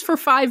focus for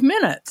 5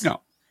 minutes.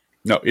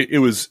 No, it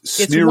was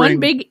sneering. It's one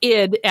big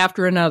id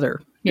after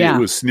another. Yeah. It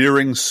was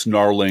sneering,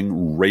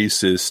 snarling,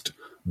 racist,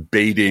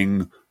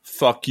 baiting,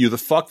 fuck you,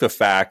 fuck the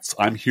facts.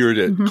 I'm here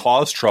to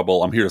cause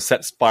trouble. I'm here to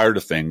set fire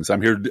to things.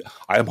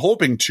 I'm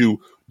hoping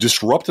to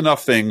disrupt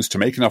enough things to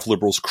make enough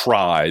liberals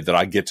cry that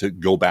I get to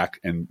go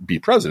back and be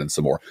president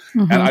some more.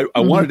 And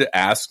I wanted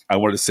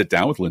to sit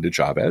down with Linda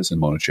Chavez and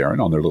Mona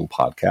Charen on their little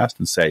podcast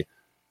and say,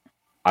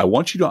 I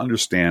want you to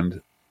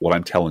understand what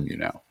I'm telling you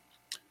now.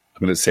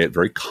 I'm going to say it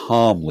very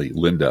calmly,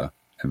 Linda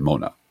and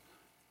Mona.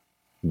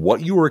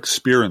 What you are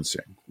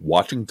experiencing,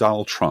 watching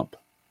Donald Trump,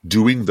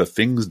 doing the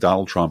things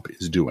Donald Trump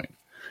is doing,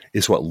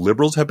 is what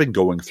liberals have been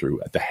going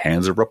through at the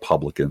hands of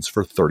Republicans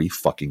for 30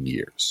 fucking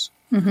years.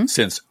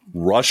 Since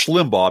Rush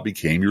Limbaugh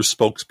became your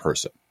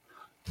spokesperson.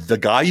 The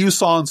guy you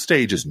saw on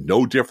stage is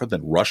no different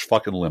than Rush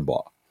fucking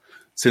Limbaugh.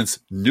 Since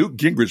Newt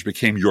Gingrich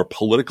became your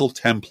political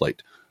template,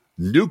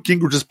 Newt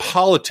Gingrich's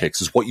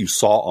politics is what you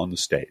saw on the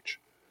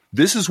stage.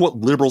 This is what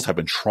liberals have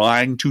been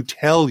trying to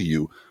tell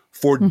you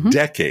for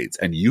decades.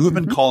 And you have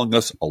been calling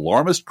us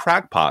alarmist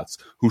crackpots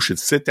who should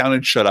sit down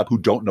and shut up, who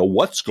don't know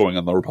what's going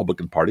on in the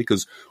Republican Party,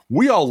 because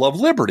we all love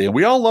liberty and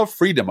we all love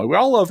freedom and we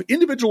all love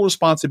individual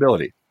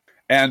responsibility.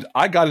 And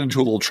I got into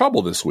a little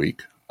trouble this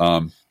week.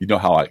 You know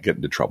how I get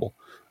into trouble.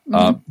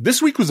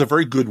 This week was a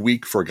very good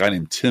week for a guy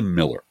named Tim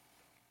Miller.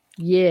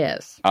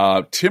 Yes.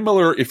 Tim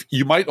Miller, if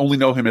you might only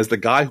know him as the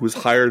guy who was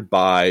hired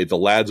by the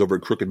lads over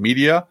at Crooked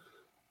Media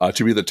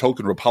to be the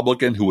token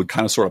Republican who would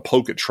kind of sort of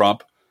poke at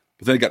Trump,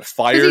 but then he got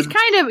fired.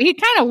 He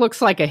kind of looks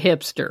like a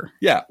hipster.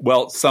 Yeah.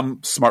 Well,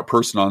 some smart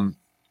person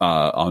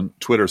on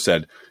Twitter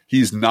said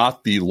he's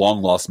not the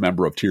long lost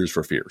member of Tears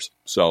for Fears.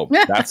 So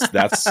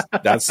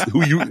that's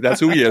who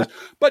he is.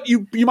 But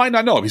you might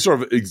not know him. He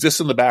sort of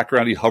exists in the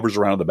background. He hovers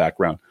around in the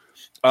background.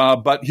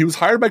 But he was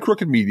hired by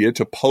Crooked Media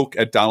to poke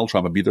at Donald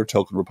Trump and be their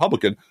token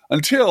Republican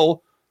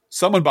until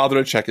someone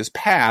bothered to check his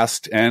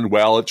past. And,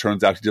 well, it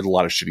turns out he did a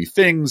lot of shitty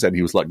things and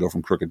he was let go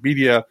from Crooked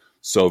Media.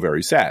 So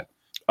very sad.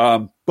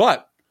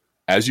 But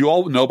as you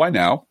all know by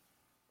now,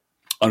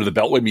 under the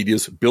Beltway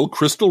Media's Bill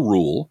Kristol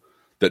rule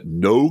that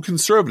no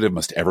conservative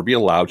must ever be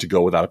allowed to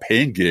go without a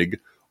paying gig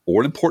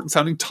or an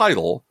important-sounding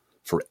title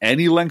for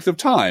any length of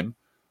time,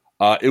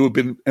 it would have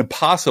been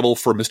impossible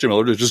for Mr.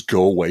 Miller to just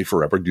go away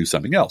forever and do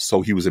something else.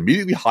 So he was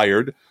immediately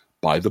hired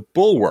by the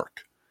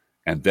Bulwark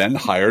and then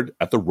hired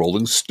at the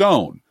Rolling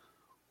Stone,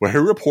 where he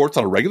reports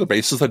on a regular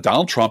basis that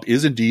Donald Trump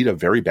is indeed a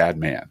very bad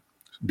man,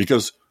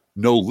 because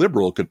no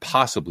liberal could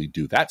possibly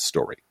do that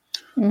story.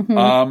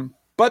 Mm-hmm.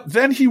 But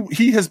then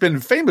he has been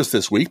famous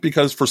this week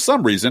because for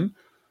some reason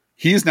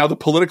he is now the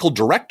political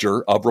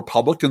director of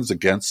Republicans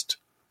against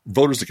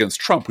Voters Against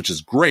Trump, which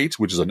is great,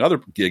 which is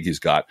another gig he's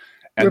got.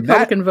 And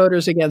Republican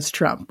Voters Against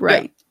Trump,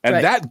 right. Yeah.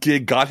 And that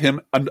gig got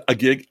him a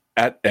gig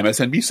at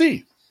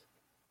MSNBC,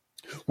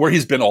 where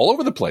he's been all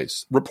over the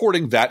place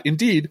reporting that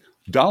indeed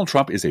Donald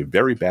Trump is a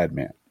very bad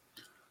man.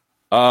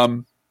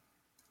 And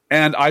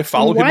I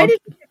followed him. Why did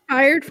he get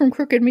fired from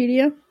Crooked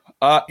Media?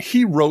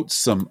 He wrote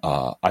some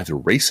either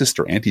racist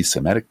or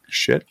anti-Semitic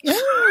shit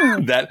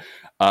that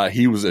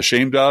he was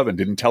ashamed of and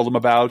didn't tell them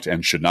about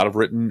and should not have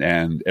written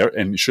and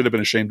should have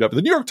been ashamed of.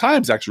 The New York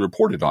Times actually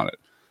reported on it.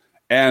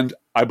 And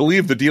I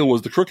believe the deal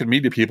was the Crooked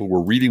Media people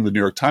were reading the New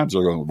York Times.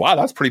 They're going, wow,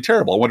 that's pretty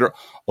terrible. I wonder,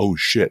 oh,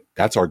 shit,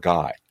 that's our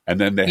guy. And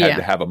then they had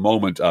to have a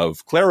moment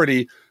of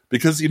clarity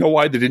because you know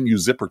why? They didn't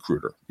use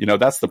ZipRecruiter. You know,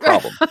 that's the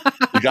problem.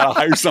 You got to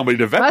hire somebody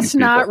to vet these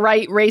people. Let's not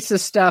write racist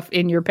stuff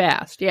in your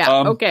past.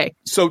 Yeah, okay.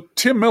 So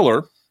Tim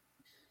Miller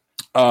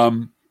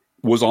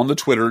was on the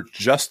Twitter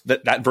just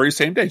that very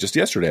same day, just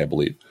yesterday, I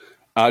believe,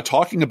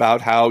 talking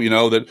about how, you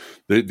know, that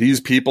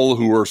these people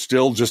who are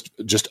still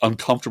just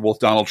uncomfortable with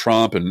Donald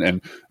Trump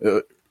and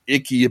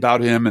icky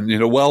about him. And, you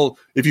know, well,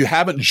 if you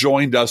haven't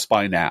joined us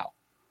by now,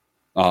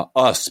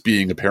 us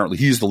being apparently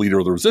he's the leader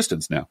of the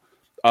resistance now,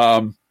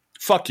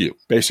 fuck you.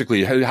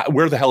 Basically,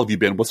 where the hell have you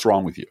been? What's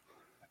wrong with you?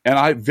 And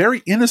I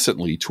very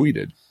innocently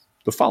tweeted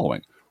the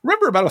following.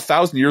 Remember about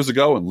 1,000 years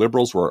ago when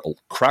liberals were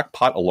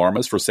crackpot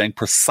alarmists for saying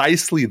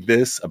precisely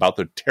this about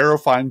the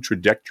terrifying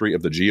trajectory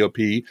of the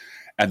GOP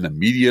and the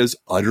media's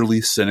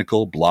utterly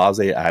cynical,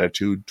 blasé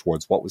attitude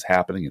towards what was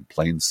happening in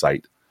plain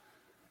sight?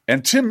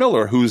 And Tim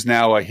Miller, who's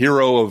now a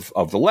hero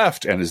of the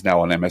left and is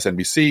now on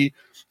MSNBC,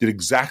 did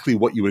exactly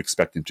what you would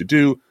expect him to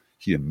do.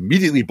 He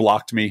immediately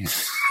blocked me,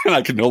 and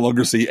I can no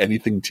longer see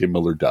anything Tim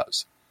Miller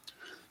does.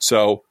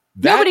 So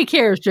nobody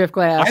cares, Jeff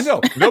Glass. I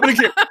know. Nobody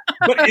cares.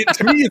 But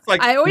to me, it's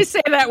like... I always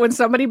say that when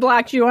somebody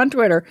blocks you on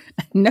Twitter.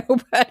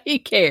 Nobody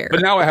cares.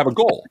 But now I have a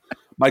goal.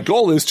 My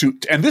goal is to...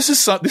 And this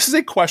is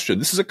a question.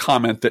 This is a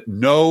comment that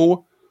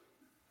no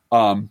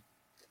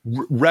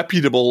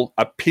reputable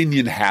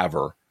opinion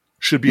haver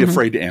should be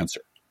afraid to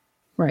answer.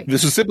 Right.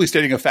 This is simply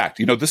stating a fact.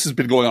 You know, this has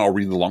been going on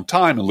already a long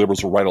time, and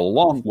liberals were right all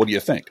along. What do you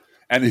think?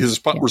 And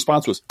his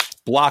response was,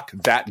 block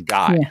that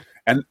guy.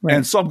 Yeah.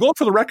 And so I'm going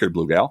for the record,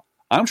 Blue Gal.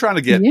 I'm trying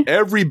to get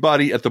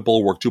everybody at the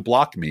Bulwark to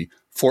block me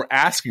for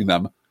asking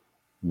them,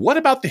 what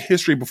about the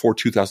history before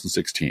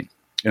 2016?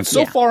 And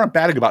so far, I'm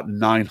batting about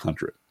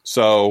 900.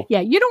 So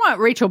you don't want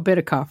Rachel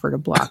Bidikofer to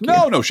block you.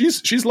 No,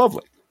 she's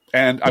lovely,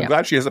 and I'm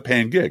glad she has a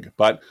paying gig.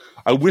 But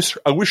I wish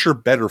her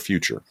better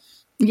future.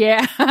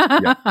 Yeah.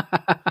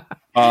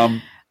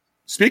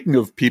 Speaking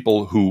of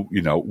people who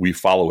we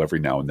follow every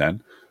now and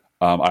then,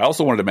 I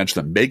also wanted to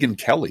mention that Megyn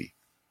Kelly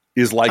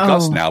is like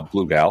us now,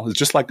 Blue Gal. It's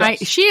just like us.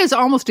 She is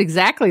almost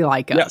exactly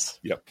like us.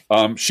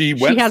 Yep. She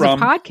has a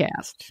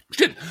podcast.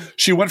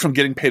 She went from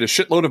getting paid a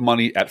shitload of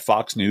money at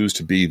Fox News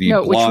to be the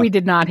blonde. Which we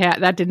did not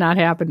have. That did not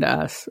happen to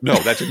us. No,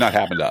 that did not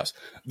happen to us.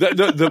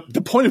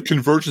 The point of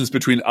convergence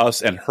between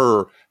us and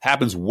her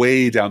happens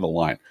way down the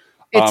line.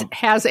 It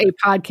has a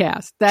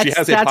podcast.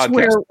 That's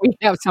where we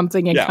have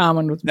something in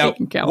common with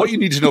Megyn Kelly. What you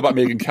need to know about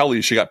Megyn Kelly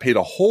is she got paid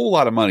a whole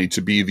lot of money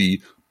to be the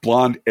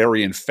blonde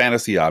Aryan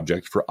fantasy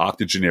object for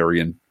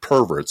octogenarian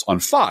perverts on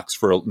Fox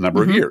for a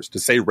number of years, to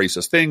say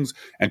racist things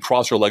and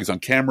cross her legs on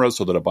camera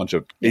so that a bunch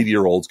of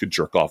 80-year-olds could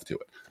jerk off to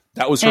it.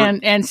 That was her.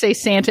 And say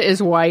Santa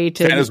is white.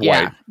 Santa's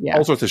white.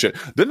 All sorts of shit.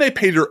 Then they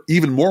paid her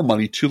even more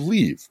money to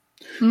leave.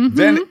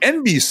 Then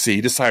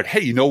NBC decided,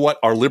 hey, you know what?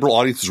 Our liberal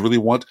audiences really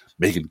want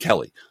Megyn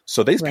Kelly.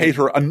 So they paid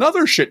her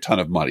another shit ton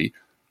of money,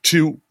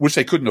 which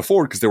they couldn't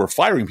afford because they were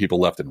firing people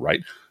left and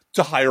right,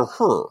 to hire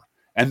her.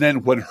 And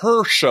then when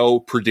her show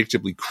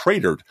predictably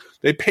cratered,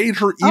 they paid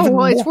her even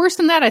more. It's worse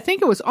than that. I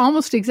think it was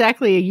almost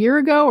exactly a year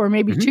ago or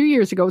maybe 2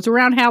 years ago. It was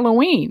around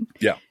Halloween.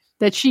 Yeah.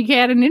 That she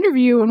had an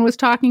interview and was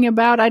talking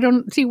about, I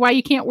don't see why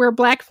you can't wear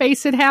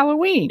blackface at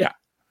Halloween. Yeah.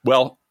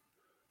 Well,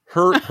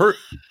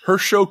 her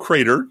show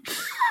cratered,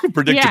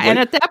 predictably. Yeah, and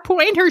at that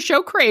point, her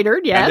show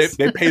cratered, yes. And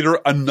they paid her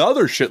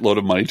another shitload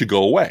of money to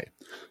go away.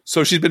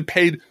 So she's been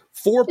paid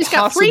 4 She's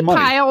pots got of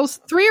money.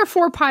 3 or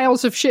 4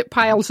 piles of shit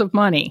piles of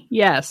money.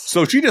 Yes.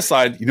 So she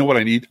decided, you know what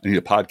I need? I need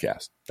a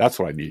podcast. That's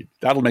what I need.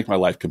 That'll make my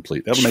life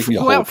complete. That'll make me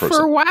a whole person.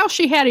 For a while,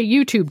 she had a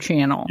YouTube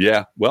channel.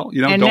 Yeah. Well,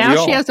 you know, and don't we now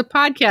all? she has a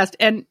podcast.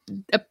 And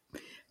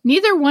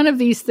neither one of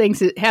these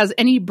things has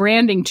any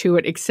branding to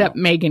it except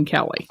Megyn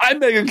Kelly. I'm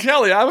Megyn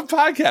Kelly. I have a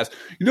podcast.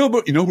 You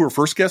know who her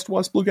first guest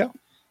was, Blue Gal?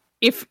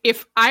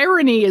 If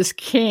irony is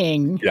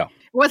king, yeah.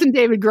 It wasn't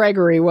David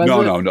Gregory, was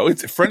it? No.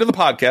 It's a friend of the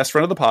podcast,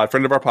 friend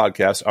of our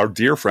podcast, our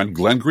dear friend,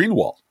 Glenn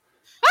Greenwald,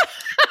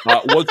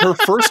 was her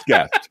first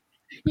guest.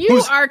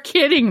 You are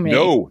kidding me.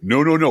 No.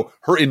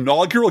 Her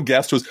inaugural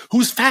guest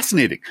who's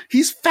fascinating.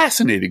 He's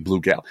fascinating,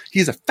 Blue Gal.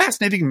 He's a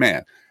fascinating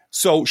man.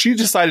 So she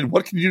decided,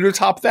 what can you do to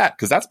top that?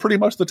 Because that's pretty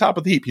much the top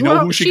of the heap. You know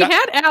who she got? She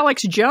had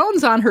Alex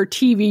Jones on her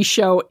TV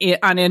show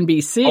on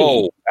NBC.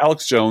 Oh,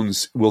 Alex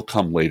Jones will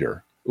come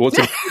later. What's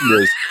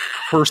important is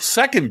her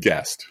second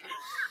guest,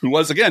 who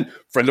was, again,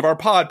 friend of our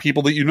pod,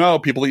 people that you know,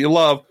 people that you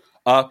love,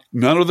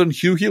 none other than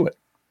Hugh Hewitt.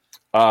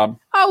 Oh,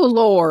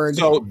 Lord.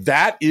 So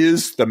that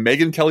is the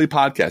Megyn Kelly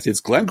podcast.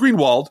 It's Glenn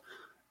Greenwald,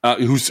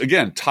 who's,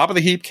 again, top of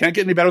the heap, can't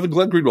get any better than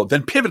Glenn Greenwald.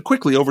 Then pivot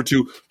quickly over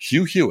to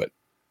Hugh Hewitt.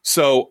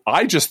 So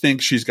I just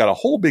think she's got a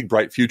whole big,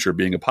 bright future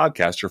being a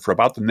podcaster for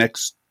about the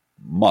next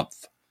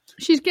month.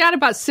 She's got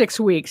about 6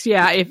 weeks.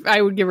 Yeah, if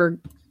I would give her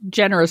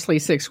generously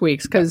 6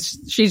 weeks, because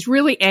she's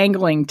really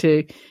angling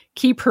to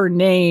keep her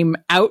name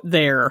out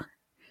there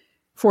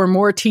for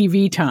more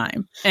TV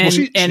time. And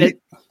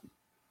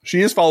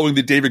she is following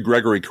the David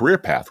Gregory career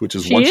path, which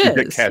is once you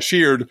get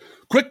cashiered,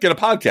 quick, get a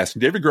podcast.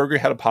 And David Gregory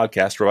had a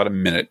podcast for about a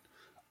minute.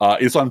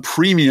 It's on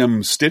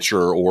premium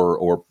Stitcher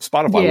or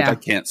Spotify, which I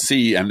can't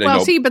see. And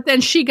but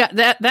then she got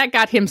that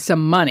got him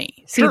some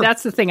money. See,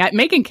 that's the thing.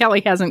 Megyn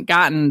Kelly hasn't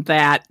gotten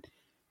that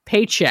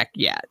paycheck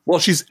yet. Well,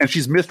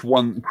 she's missed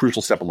one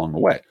crucial step along the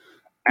way.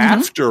 Mm-hmm.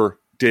 After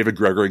David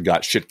Gregory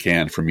got shit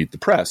canned from Meet the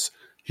Press,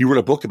 he wrote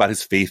a book about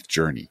his faith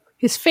journey.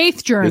 His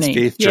faith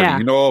journey. Yeah.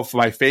 You know, of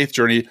my faith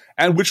journey,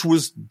 and which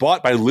was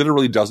bought by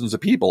literally dozens of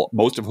people,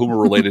 most of whom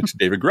are related to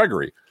David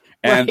Gregory.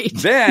 And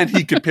then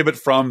he could pivot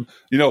from,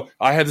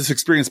 I had this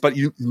experience, but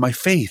my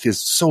faith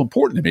is so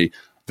important to me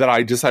that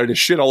I decided to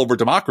shit all over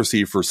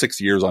democracy for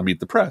 6 years on Meet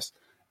the Press.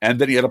 And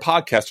then he had a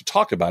podcast to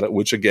talk about it,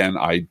 which, again,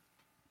 I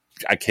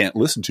can't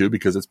listen to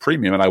because it's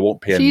premium and I won't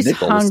pay a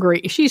nickel.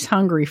 She's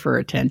hungry for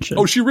attention.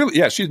 Oh, she really?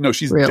 Yeah, she's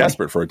really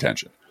desperate for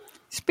attention.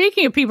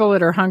 Speaking of people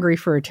that are hungry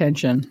for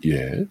attention.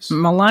 Yes.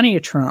 Melania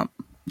Trump.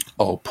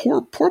 Oh,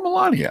 poor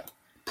Melania.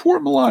 Poor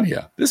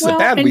Melania. This is a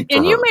bad week for her.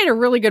 And you made a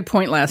really good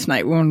point last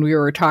night when we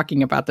were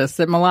talking about this,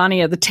 that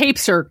Melania, the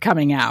tapes are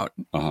coming out,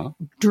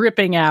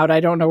 dripping out. I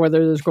don't know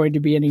whether there's going to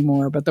be any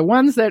more, but the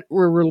ones that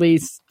were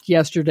released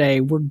yesterday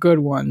were good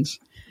ones,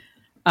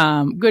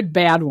 good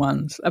bad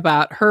ones,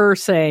 about her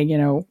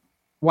saying,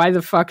 why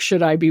the fuck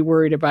should I be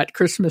worried about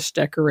Christmas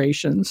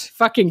decorations?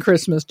 Fucking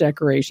Christmas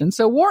decorations.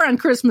 So War on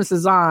Christmas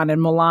is on,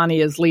 and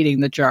Melania is leading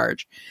the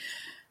charge.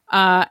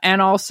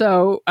 And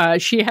also,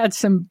 she had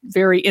some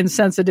very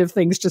insensitive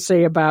things to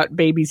say about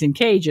babies in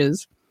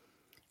cages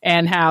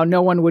and how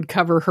no one would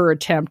cover her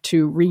attempt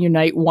to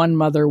reunite one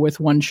mother with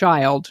one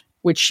child,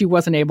 which she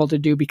wasn't able to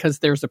do because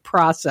there's a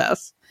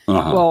process.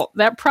 Well,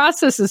 that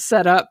process is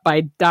set up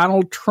by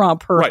Donald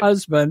Trump, her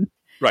husband,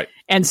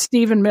 and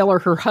Stephen Miller,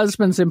 her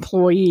husband's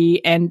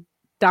employee, and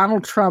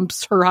Donald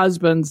Trump's, her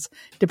husband's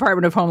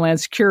Department of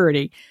Homeland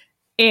Security,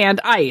 and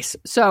ICE.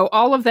 So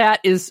all of that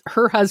is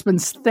her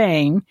husband's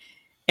thing.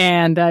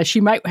 And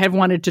she might have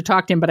wanted to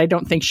talk to him, but I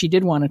don't think she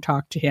did want to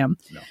talk to him.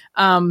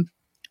 No.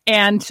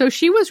 And so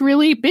she was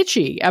really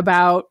bitchy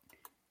about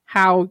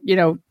how,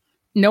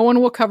 no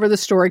one will cover the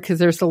story because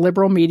there's the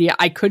liberal media.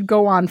 I could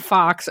go on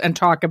Fox and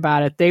talk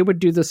about it. They would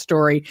do the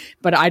story,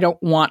 but I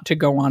don't want to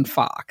go on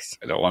Fox.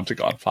 I don't want to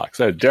go on Fox.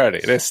 They're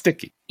dirty. They're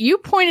sticky. You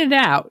pointed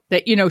out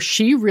that,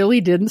 she really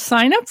didn't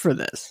sign up for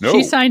this. No.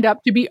 She signed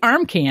up to be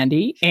arm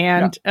candy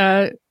and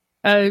a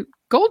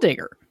gold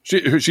digger. She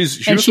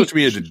was supposed to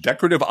be a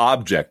decorative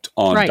object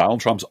on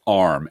Donald Trump's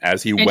arm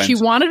as he went. And she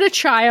wanted a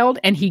child,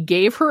 and he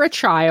gave her a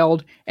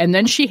child, and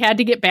then she had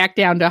to get back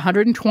down to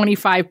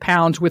 125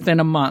 pounds within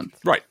a month.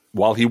 Right.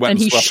 While he went and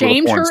he slept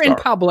shamed with a porn her star. in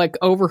public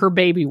over her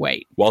baby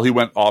weight. While he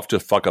went off to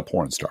fuck a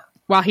porn star.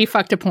 While he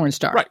fucked a porn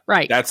star.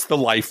 Right. That's the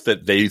life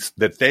that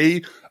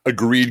they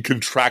agreed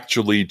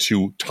contractually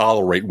to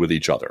tolerate with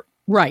each other.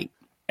 Right.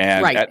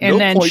 And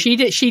then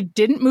she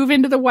didn't move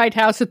into the White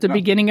House at the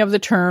beginning of the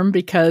term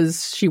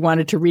because she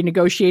wanted to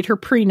renegotiate her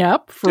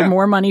prenup for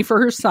more money for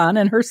her son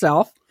and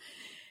herself.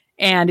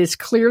 And it's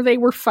clear they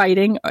were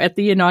fighting at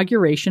the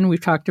inauguration.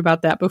 We've talked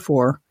about that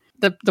before.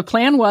 The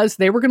plan was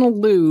they were going to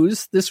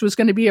lose. This was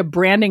going to be a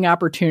branding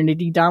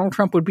opportunity. Donald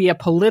Trump would be a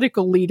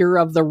political leader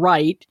of the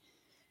right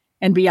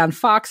and be on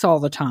Fox all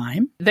the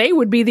time. They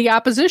would be the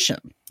opposition.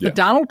 Yeah. The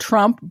Donald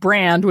Trump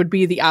brand would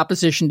be the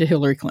opposition to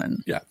Hillary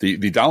Clinton. Yeah, the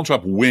Donald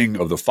Trump wing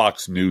of the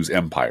Fox News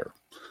empire.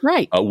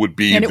 Right. Would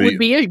be it would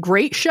be a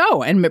great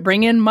show and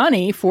bring in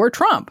money for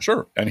Trump.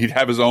 Sure. And he'd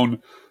have his own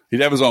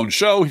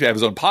show, he'd have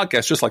his own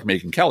podcast, just like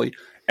Megyn Kelly.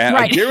 And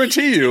I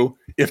guarantee you,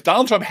 if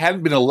Donald Trump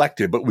hadn't been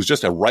elected, but was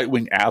just a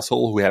right-wing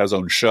asshole who had his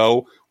own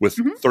show with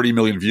 30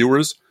 million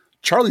viewers,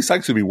 Charlie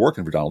Sykes would be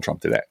working for Donald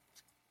Trump today.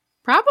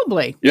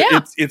 Probably.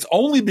 Yeah. It's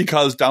only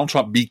because Donald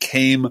Trump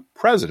became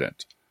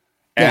president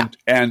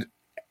and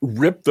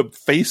ripped the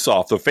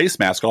face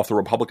mask off the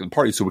Republican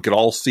Party so we could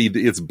all see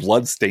its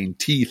bloodstained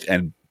teeth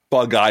and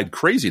bug-eyed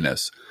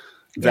craziness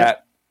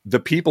that the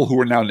people who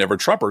are now never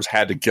Trumpers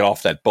had to get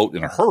off that boat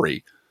in a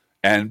hurry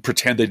and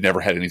pretend they'd never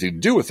had anything to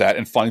do with that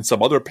and find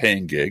some other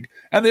paying gig.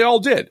 And they all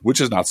did, which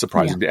is not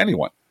surprising to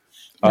anyone.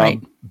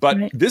 But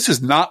this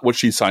is not what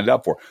she signed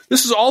up for.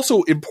 This is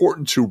also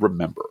important to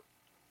remember.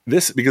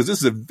 Because this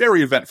is a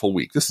very eventful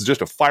week. This is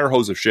just a fire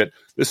hose of shit.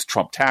 This is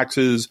Trump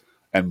taxes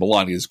and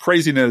Melania's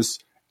craziness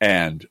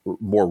and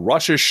more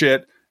Russia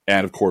shit.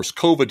 And, of course,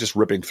 COVID just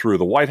ripping through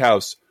the White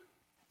House.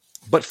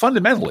 But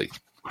fundamentally,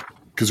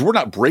 because we're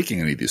not breaking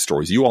any of these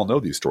stories, you all know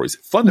these stories,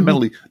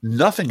 fundamentally,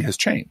 nothing has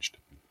changed.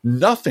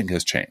 Nothing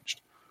has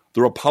changed.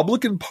 The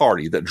Republican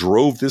Party that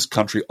drove this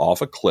country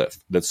off a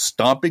cliff, that's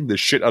stomping the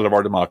shit out of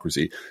our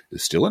democracy,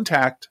 is still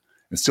intact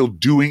and still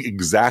doing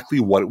exactly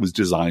what it was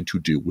designed to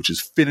do, which is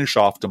finish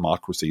off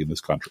democracy in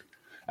this country.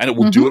 And it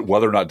will do it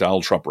whether or not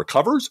Donald Trump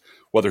recovers,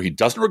 whether he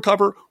doesn't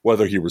recover,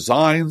 whether he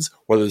resigns,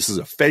 whether this is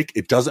a fake.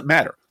 It doesn't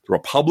matter. The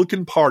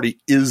Republican Party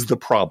is the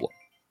problem.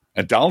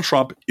 And Donald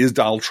Trump is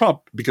Donald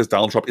Trump because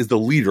Donald Trump is the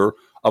leader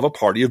of a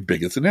party of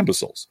bigots and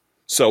imbeciles.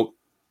 So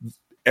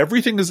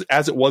everything is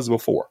as it was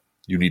before.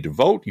 You need to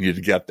vote. You need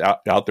to get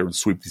out there and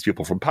sweep these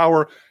people from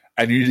power.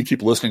 And you need to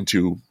keep listening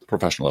to the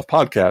Professional Left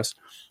podcast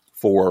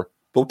for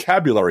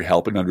vocabulary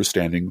help in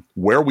understanding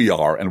where we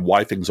are and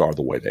why things are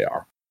the way they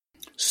are.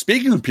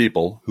 Speaking of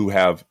people who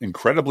have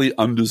incredibly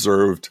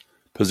undeserved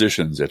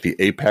positions at the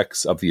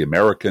apex of the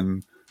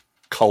American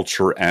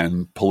culture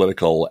and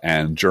political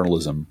and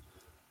journalism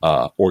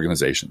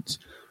organizations,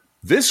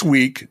 this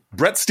week,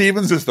 Bret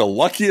Stephens is the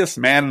luckiest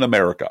man in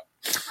America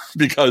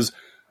because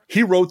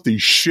he wrote the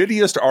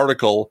shittiest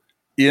article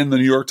in the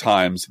New York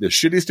Times, the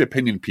shittiest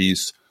opinion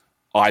piece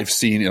I've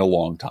seen in a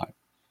long time.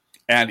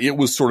 And it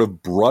was sort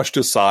of brushed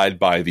aside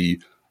by the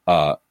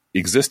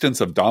existence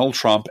of Donald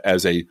Trump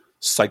as a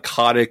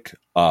psychotic,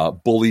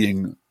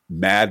 bullying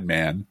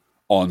madman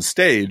on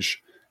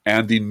stage,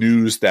 and the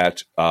news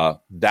that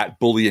that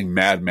bullying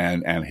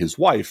madman and his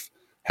wife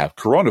have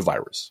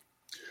coronavirus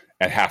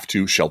and have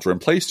to shelter in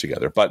place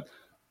together. But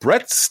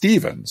Bret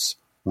Stephens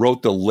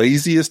wrote the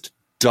laziest,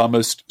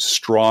 dumbest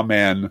straw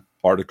man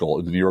article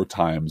in the New York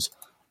Times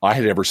I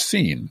had ever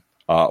seen,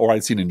 or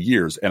I'd seen in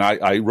years. And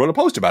I wrote a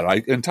post about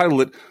it. I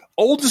entitled it,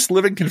 "Oldest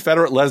Living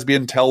Confederate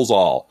Lesbian Tells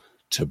All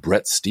to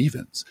Bret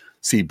Stephens."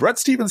 See, Bret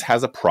Stephens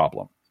has a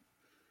problem.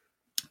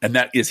 And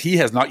that is he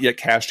has not yet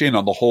cashed in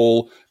on the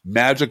whole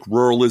magic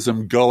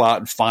ruralism, go out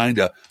and find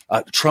a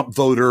Trump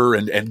voter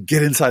and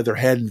get inside their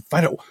head and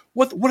find out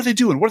what are they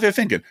doing? What are they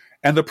thinking?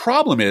 And the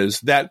problem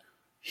is that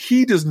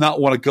he does not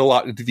want to go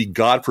out into the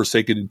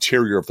godforsaken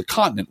interior of the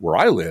continent where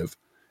I live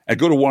and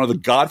go to one of the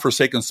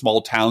godforsaken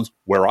small towns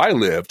where I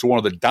live, to one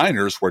of the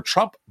diners where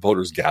Trump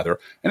voters gather,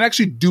 and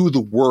actually do the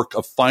work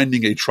of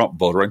finding a Trump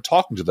voter and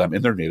talking to them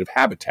in their native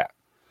habitat.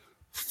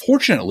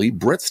 Fortunately,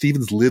 Bret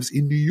Stephens lives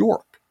in New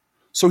York,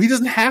 so he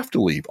doesn't have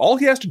to leave. All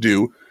he has to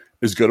do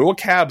is go to a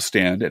cab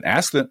stand and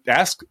ask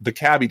the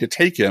cabbie to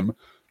take him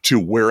to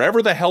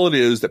wherever the hell it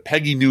is that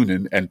Peggy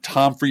Noonan and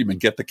Tom Friedman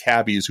get the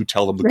cabbies who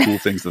tell them the cool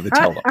things that they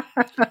tell them.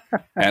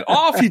 And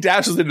off he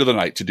dashes into the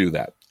night to do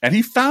that. And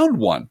he found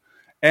one.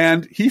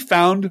 And he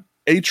found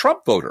a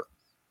Trump voter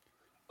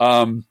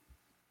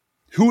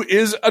who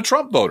is a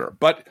Trump voter.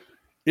 But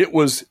it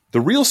was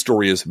the real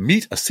story is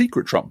meet a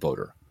secret Trump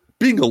voter.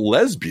 Being a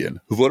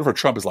lesbian who voted for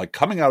Trump is like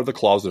coming out of the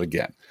closet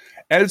again.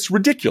 And it's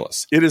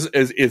ridiculous. It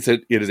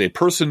is a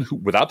person who,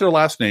 without their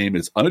last name,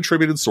 it's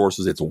unattributed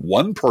sources. It's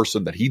one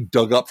person that he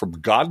dug up from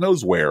God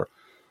knows where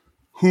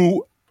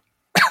who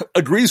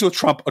agrees with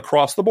Trump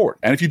across the board.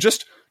 And if you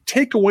just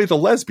take away the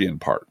lesbian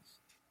part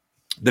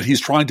that he's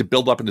trying to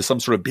build up into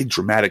some sort of big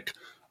dramatic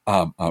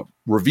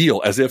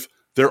reveal, as if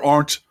there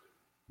aren't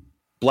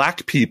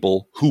black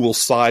people who will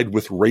side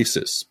with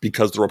racists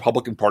because the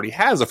Republican Party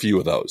has a few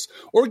of those,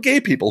 or gay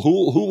people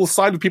who will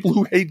side with people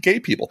who hate gay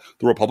people.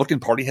 The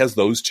Republican Party has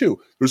those too.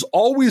 There's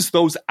always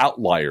those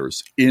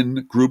outliers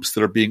in groups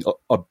that are being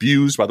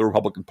abused by the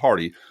Republican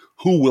Party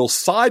who will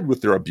side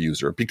with their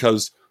abuser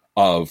because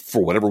of,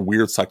 for whatever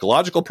weird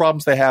psychological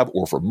problems they have,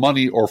 or for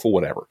money, or for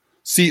whatever.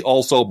 See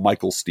also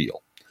Michael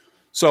Steele.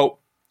 So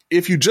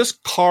if you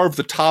just carve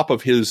the top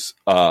of his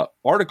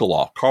article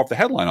off, carve the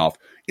headline off,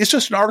 it's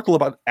just an article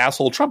about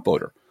asshole Trump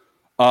voter.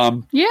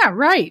 Yeah,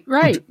 right.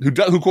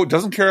 Who quote,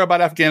 doesn't care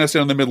about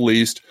Afghanistan and the Middle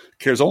East,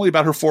 cares only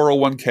about her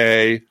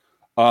 401k.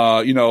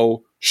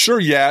 Sure,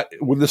 yeah,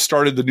 when this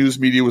started, the news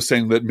media was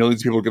saying that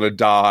millions of people are going to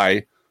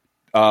die,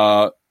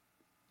 but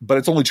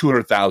it's only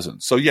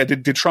 200,000. So yeah,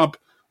 did Trump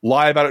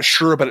lie about it?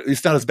 Sure, but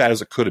it's not as bad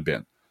as it could have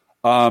been.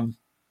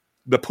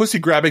 The pussy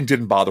grabbing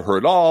didn't bother her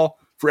at all.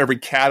 For every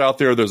cat out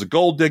there, there's a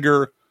gold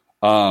digger.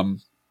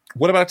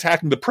 What about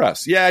attacking the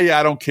press? Yeah,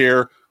 I don't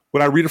care.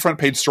 When I read a front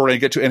page story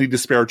and get to any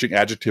disparaging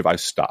adjective, I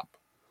stop.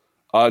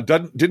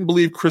 Didn't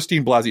believe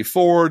Christine Blasey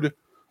Ford.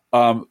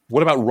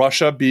 What about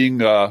Russia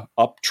being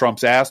up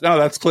Trump's ass? No,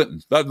 that's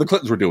Clinton. The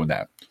Clintons were doing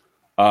that.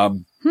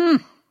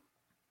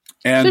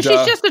 And so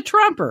she's just a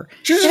Trumper.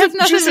 It has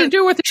nothing to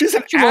do with her she's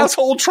sexual, an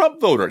asshole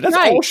Trump voter. That's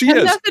right. all she it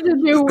is. has nothing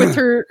to do with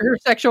her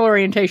sexual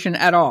orientation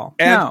at all.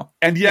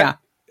 And yet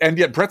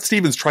Brett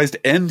Stevens tries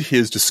to end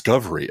his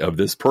discovery of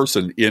this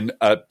person in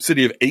a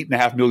city of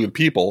 8.5 million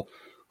people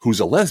who's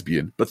a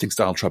lesbian, but thinks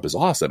Donald Trump is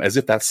awesome, as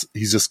if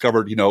he's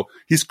discovered,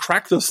 he's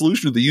cracked the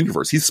solution to the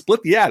universe. He's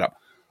split the atom.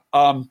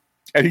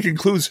 And he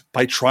concludes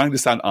by trying to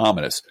sound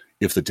ominous.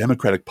 If the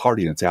Democratic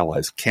Party and its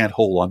allies can't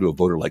hold on to a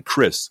voter like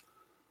Chris,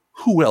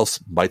 who else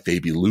might they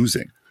be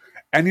losing?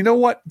 And you know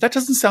what? That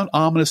doesn't sound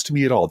ominous to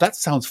me at all. That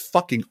sounds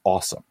fucking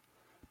awesome.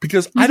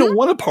 Because I don't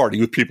want a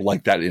party with people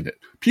like that in it.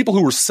 People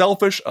who are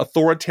selfish,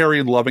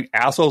 authoritarian, loving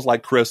assholes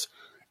like Chris.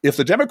 If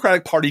the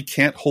Democratic Party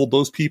can't hold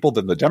those people,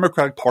 then the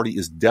Democratic Party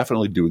is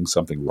definitely doing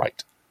something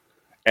right.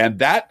 And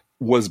that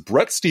was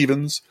Brett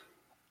Stevens,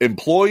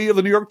 employee of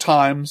the New York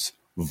Times,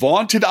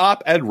 vaunted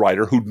op-ed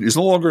writer who is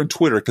no longer on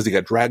Twitter because he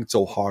got dragged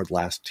so hard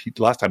last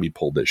time he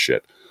pulled this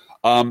shit.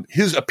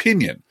 His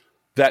opinion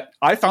that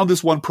I found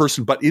this one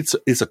person, but it's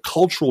a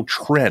cultural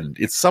trend.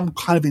 It's some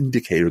kind of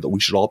indicator that we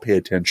should all pay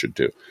attention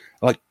to.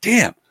 Like,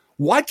 damn,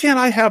 why can't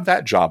I have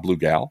that job, Blue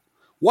Gal?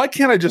 Why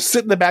can't I just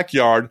sit in the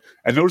backyard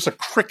and notice a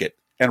cricket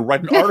and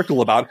write an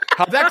article about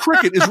how that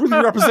cricket is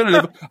really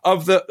representative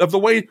of the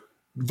way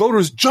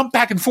voters jump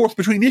back and forth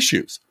between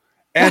issues?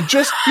 And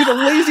just be the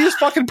laziest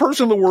fucking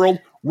person in the world,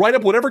 write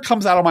up whatever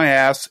comes out of my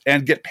ass,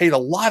 and get paid a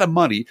lot of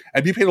money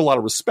and be paid a lot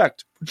of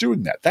respect for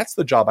doing that. That's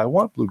the job I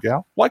want, Blue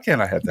Gal. Why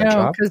can't I have that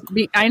job?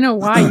 Because I know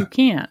why you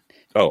can't.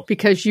 Oh.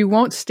 Because you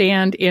won't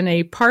stand in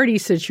a party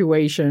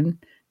situation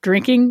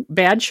drinking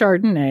bad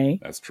Chardonnay.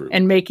 That's true.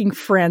 And making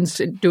friends,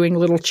 doing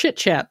little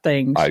chit-chat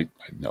things. I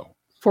know.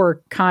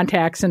 For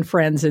contacts and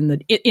friends in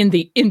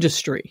the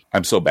industry.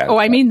 I'm so bad. Oh,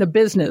 I mean the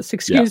business.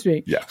 Excuse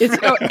me. Yeah.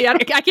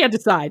 I can't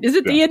decide. Is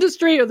it the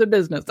industry or the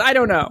business? I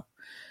don't know.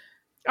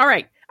 All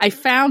right. I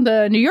found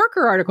the New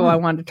Yorker article I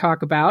wanted to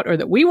talk about, or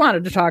that we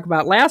wanted to talk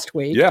about last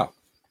week. Yeah.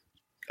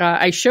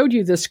 I showed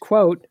you this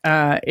quote.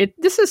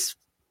 This is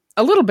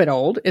a little bit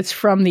old. It's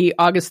from the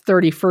August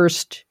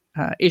 31st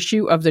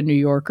issue of the New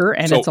Yorker,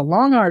 and it's a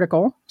long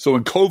article. So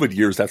in COVID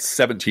years, that's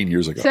 17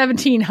 years ago.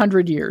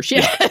 1700 years,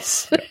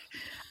 yes.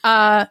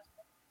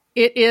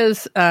 It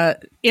is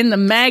in the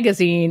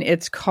magazine.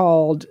 It's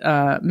called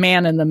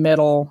Man in the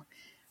Middle.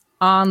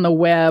 On the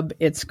web,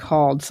 it's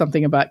called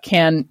something about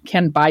can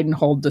Biden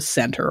hold the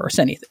center or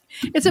anything.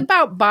 It's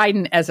about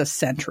Biden as a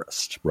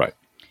centrist, right?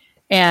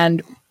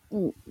 And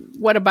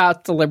what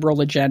about the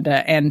liberal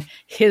agenda and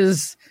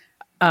his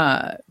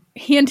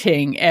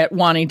hinting at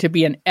wanting to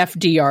be an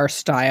FDR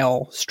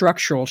style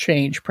structural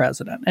change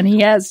president, and he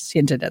has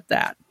hinted at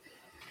that.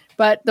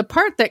 But the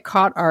part that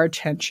caught our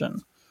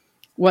attention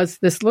was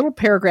this little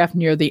paragraph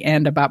near the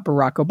end about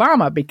Barack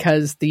Obama,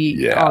 because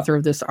the author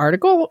of this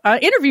article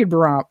interviewed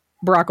Barack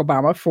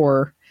Obama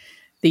for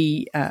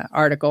the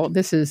article.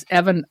 This is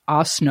Evan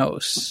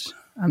Osnos.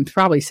 I'm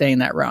probably saying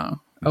that wrong.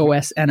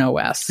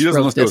 Osnos. He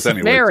doesn't listen to us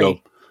anyway, so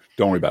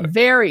don't worry about it.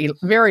 Very,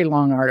 very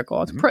long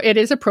article. It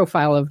is a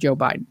profile of Joe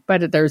Biden,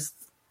 but there's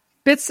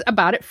bits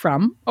about it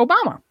from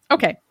Obama.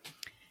 Okay.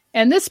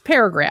 And this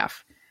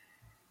paragraph,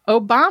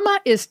 Obama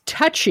is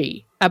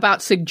touchy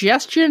about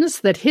suggestions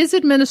that his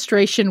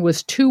administration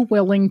was too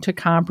willing to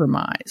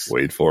compromise.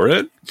 Wait for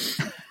it.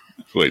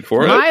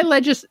 My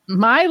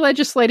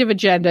legislative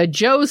agenda,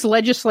 Joe's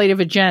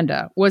legislative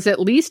agenda, was at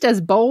least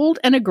as bold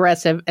and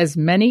aggressive as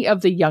many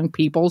of the young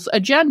people's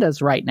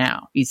agendas right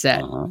now, he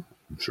said.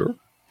 Sure.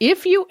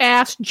 If you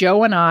asked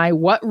Joe and I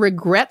what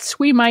regrets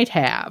we might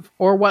have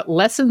or what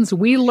lessons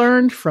we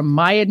learned from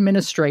my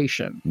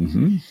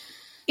administration,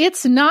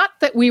 it's not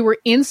that we were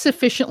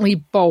insufficiently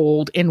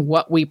bold in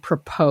what we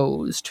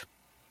proposed.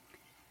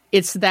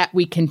 It's that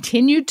we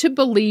continued to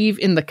believe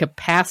in the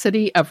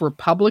capacity of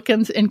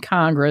Republicans in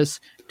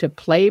Congress to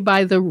play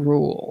by the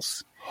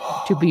rules,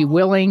 to be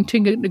willing to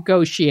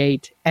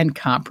negotiate and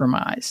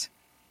compromise.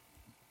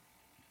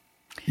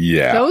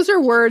 Yeah. Those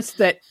are words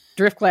that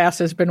Driftglass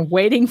has been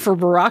waiting for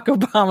Barack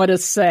Obama to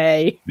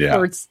say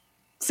for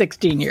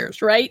 16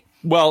 years, right?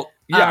 Well,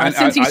 yeah.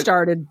 Since he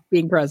started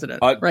being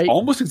president, right?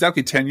 Almost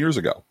exactly 10 years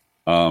ago.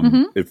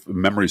 If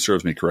memory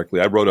serves me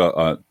correctly, I wrote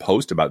a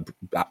post about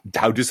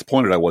how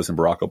disappointed I was in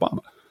Barack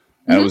Obama.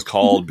 And it was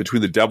called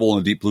Between the Devil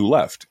and the Deep Blue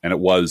Left. And it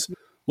was,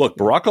 look,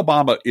 Barack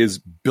Obama is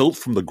built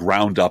from the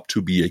ground up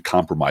to be a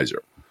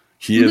compromiser.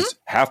 He is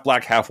half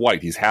black, half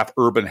white. He's half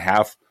urban,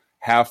 half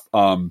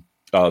scholarly.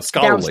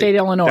 Downstate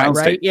Illinois, Downstate.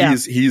 Right? Yeah.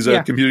 He's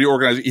a community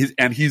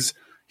organizer.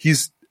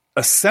 He's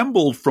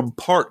assembled from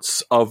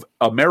parts of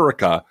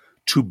America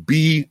to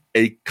be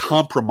a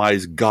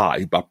compromise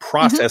guy, a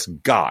process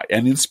guy.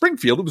 And in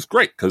Springfield, it was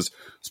great because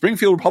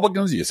Springfield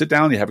Republicans, you sit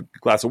down, you have a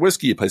glass of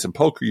whiskey, you play some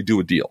poker, you do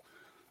a deal.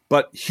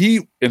 But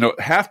he,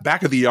 half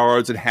back of the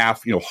yards and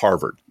half,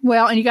 Harvard.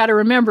 Well, and you got to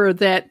remember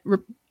that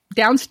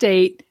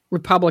downstate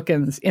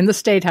Republicans in the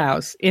state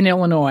house in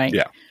Illinois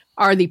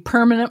are the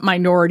permanent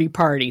minority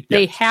party.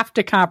 They have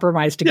to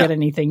compromise to get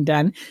anything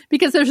done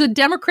because there's a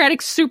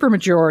Democratic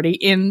supermajority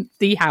in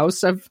the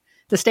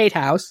state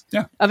house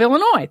of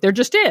Illinois. There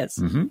just is.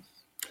 Mm-hmm.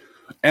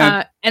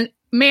 And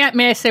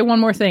may I say one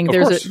more thing?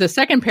 There's the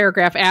second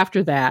paragraph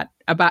after that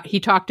he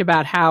talked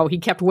about how he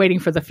kept waiting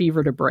for the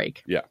fever to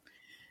break. Yeah.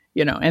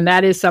 And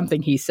that is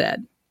something he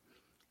said.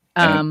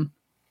 Go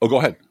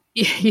ahead.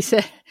 He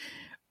said,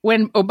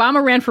 when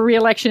Obama ran for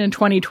re-election in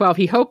 2012,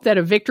 he hoped that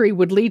a victory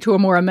would lead to a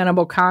more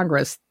amenable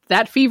Congress.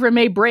 That fever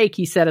may break,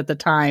 he said at the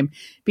time,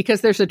 because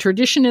there's a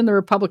tradition in the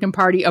Republican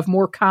Party of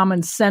more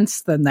common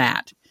sense than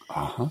that.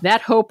 Uh-huh.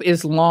 That hope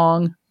is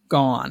long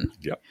gone.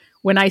 Yep.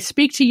 When I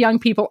speak to young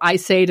people, I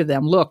say to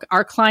them, look,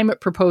 our climate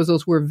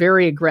proposals were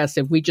very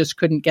aggressive. We just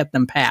couldn't get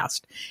them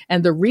passed.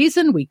 And the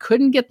reason we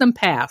couldn't get them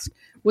passed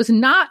was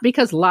not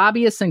because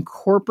lobbyists and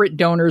corporate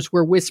donors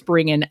were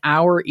whispering in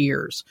our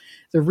ears.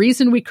 The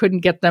reason we couldn't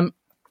get them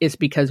is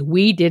because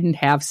we didn't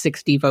have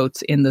 60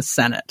 votes in the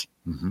Senate.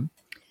 Mm-hmm.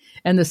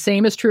 And the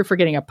same is true for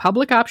getting a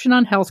public option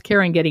on health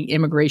care and getting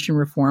immigration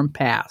reform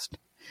passed.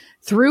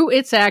 Through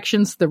its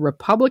actions, the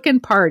Republican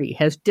Party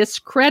has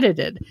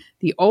discredited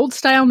the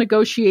old-style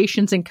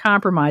negotiations and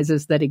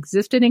compromises that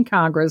existed in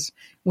Congress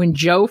when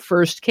Joe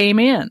first came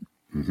in.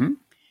 Mm-hmm.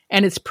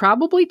 And it's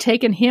probably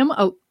taken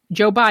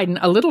Joe Biden,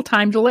 a little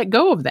time to let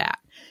go of that,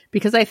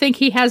 because I think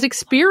he has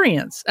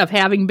experience of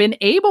having been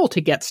able to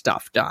get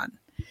stuff done.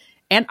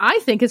 And I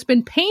think it's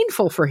been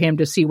painful for him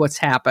to see what's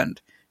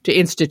happened to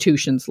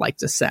institutions like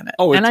the Senate.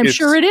 And I'm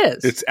sure it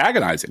is. It's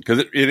agonizing because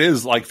it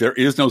is like there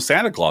is no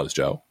Santa Claus,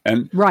 Joe.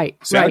 And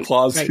Santa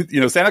Claus,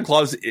 Santa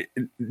Claus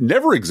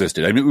never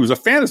existed. I mean, it was a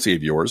fantasy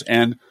of yours.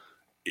 And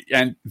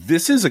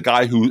this is a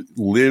guy who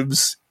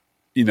lives,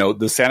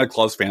 the Santa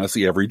Claus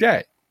fantasy every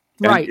day.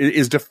 And it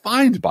is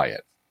defined by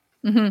it.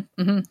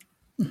 Mm-hmm,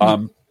 mm-hmm,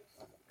 mm-hmm.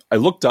 I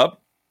looked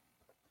up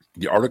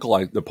the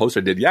article, the post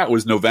I did. Yeah, it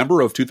was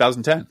November of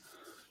 2010. It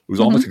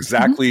was almost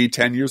exactly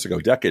 10 years ago,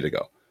 a decade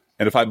ago.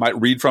 And if I might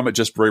read from it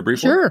just very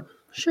briefly. Sure.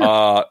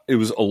 It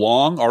was a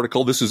long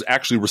article. This is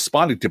actually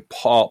responding to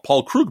Paul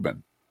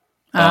Krugman.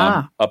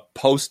 An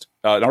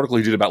article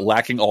he did about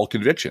lacking all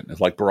conviction. It's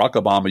like Barack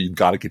Obama, you've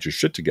got to get your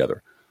shit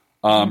together.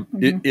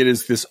 It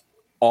is this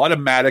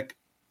automatic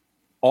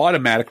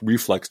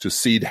reflex to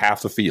cede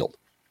half the field,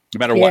 no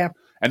matter what.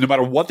 And no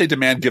matter what they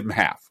demand, give them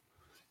half.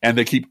 And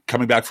they keep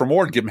coming back for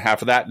more and give them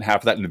half of that,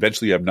 and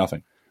eventually you have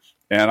nothing.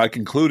 And I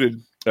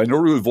concluded, in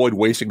order to avoid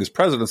wasting his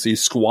presidency,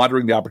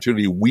 squandering the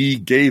opportunity we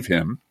gave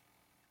him,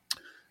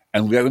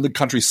 and letting the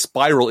country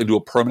spiral into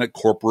a permanent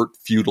corporate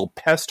feudal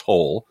pest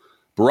hole,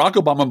 Barack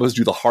Obama must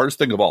do the hardest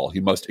thing of all.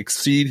 He must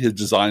exceed his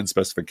design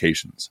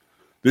specifications.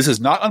 This is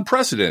not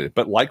unprecedented,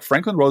 but like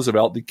Franklin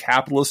Roosevelt, the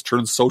capitalist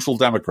turned social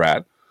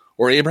democrat,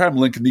 or Abraham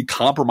Lincoln, the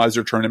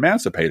compromiser turned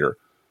emancipator,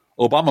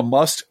 Obama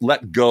must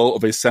let go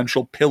of a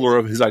central pillar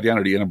of his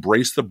identity and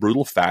embrace the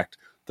brutal fact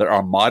that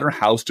our modern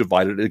house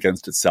divided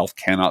against itself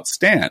cannot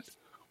stand.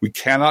 We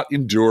cannot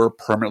endure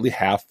permanently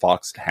half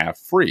foxed, half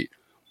free.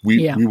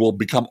 We will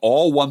become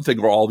all one thing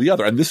or all the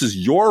other. And this is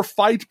your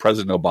fight,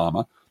 President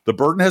Obama. The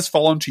burden has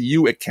fallen to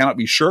you. It cannot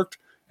be shirked,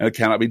 and it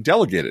cannot be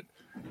delegated.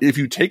 If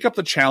you take up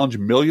the challenge,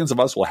 millions of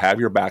us will have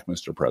your back,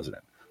 Mr.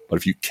 President. But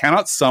if you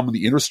cannot summon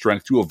the inner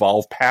strength to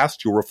evolve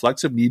past your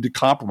reflexive need to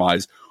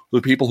compromise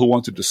with people who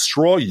want to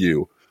destroy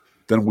you,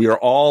 then we are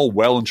all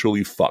well and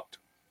truly fucked.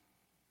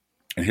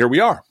 And here we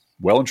are,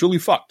 well and truly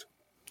fucked.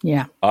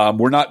 Yeah.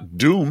 We're not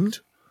doomed,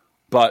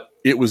 but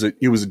it was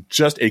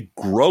just a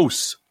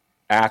gross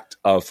act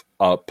of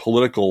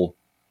political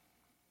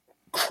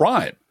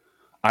crime.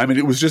 I mean,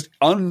 it was just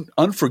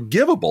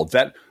unforgivable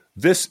that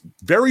this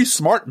very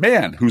smart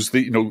man, who's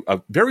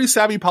a very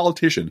savvy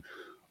politician,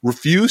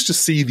 refused to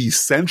see the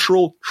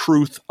central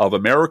truth of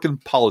American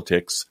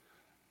politics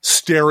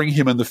staring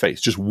him in the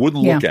face, just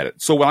wouldn't look at it.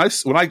 So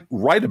when I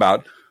write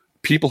about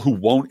people who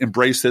won't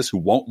embrace this, who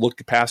won't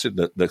look past it,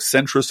 the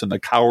centrists and the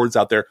cowards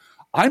out there,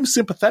 I'm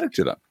sympathetic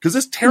to them because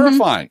it's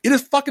terrifying. Mm-hmm. It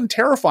is fucking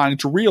terrifying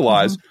to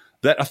realize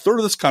that a third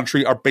of this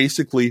country are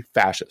basically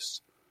fascists.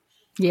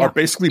 Are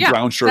basically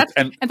brown shirts.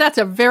 And that's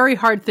a very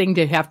hard thing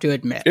to have to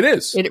admit. It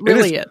is. It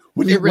really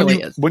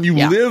is. When you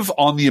live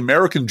on the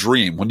American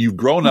dream, when you've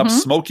grown up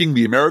smoking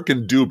the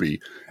American doobie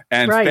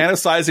and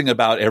fantasizing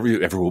about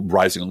everyone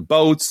rising on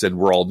boats and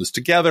we're all in this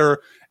together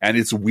and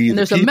it's we and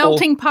the there's people. A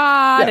melting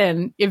pot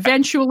and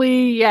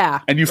eventually,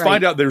 And you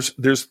find out there's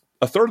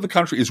a third of the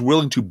country is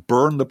willing to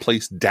burn the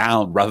place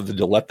down rather than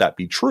to let that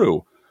be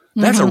true.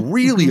 That's a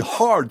really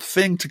hard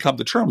thing to come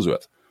to terms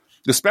with.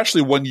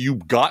 Especially when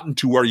you've gotten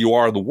to where you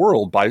are in the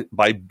world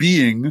by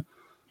being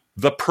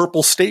the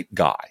purple state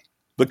guy,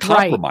 the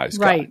compromise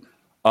guy.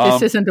 Right.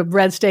 This isn't a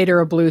red state or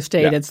a blue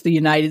state. It's the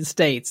United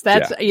States.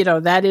 That's,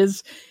 that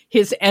is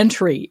his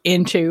entry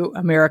into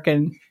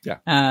American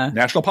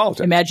national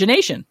politics.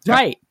 Imagination. Yeah.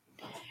 Right.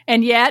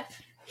 And yet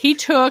he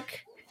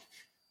took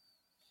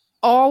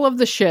all of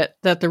the shit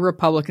that the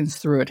Republicans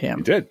threw at him.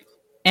 He did.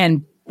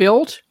 And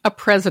built a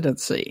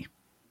presidency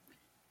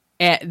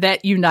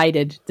that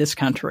united this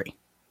country.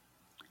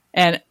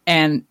 And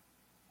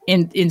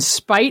in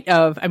spite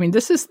of, I mean,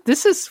 this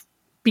is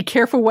be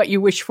careful what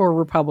you wish for,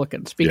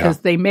 Republicans, because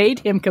they made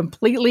him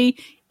completely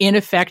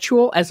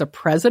ineffectual as a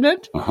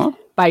president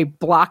by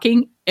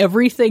blocking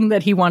everything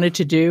that he wanted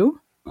to do.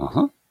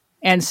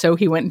 And so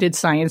he went and did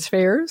science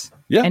fairs,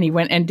 and he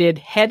went and did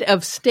head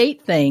of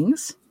state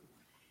things.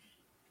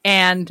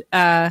 And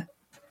as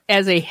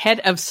a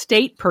head of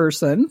state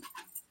person,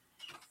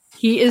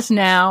 he is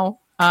now,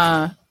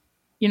 on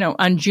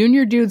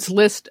Junior Dude's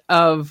list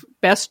of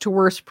best to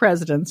worst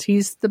presidents,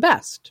 he's the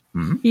best.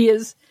 He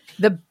is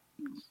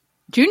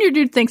Junior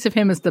Dude thinks of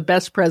him as the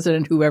best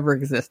president who ever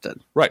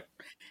existed. Right.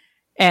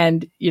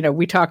 And,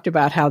 we talked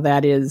about how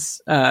that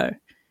is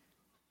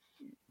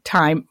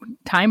time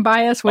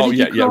bias. What did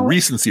you call it?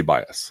 Recency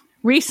bias.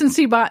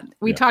 Recency bias.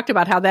 We talked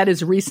about how that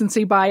is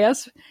recency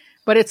bias,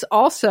 but it's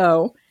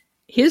also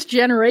his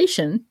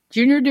generation,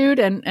 Junior Dude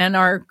and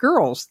our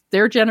girls,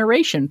 their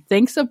generation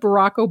thinks of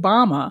Barack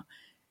Obama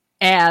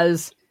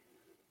as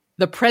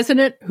the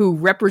president who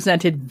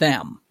represented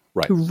them,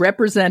 who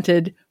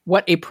represented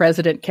what a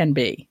president can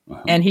be,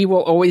 and he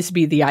will always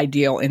be the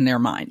ideal in their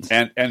minds.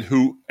 And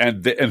who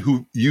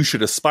you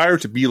should aspire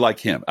to be like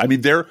him. I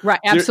mean, they're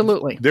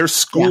absolutely. Their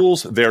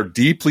schools, they're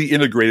deeply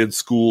integrated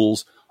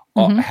schools,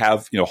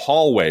 have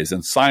hallways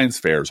and science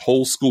fairs,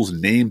 whole schools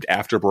named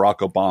after Barack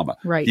Obama.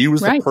 Right, he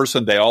was the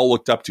person they all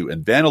looked up to,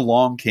 and then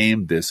along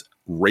came this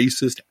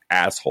racist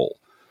asshole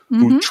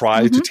who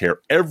tried to tear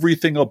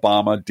everything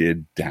Obama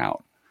did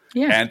down.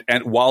 Yeah.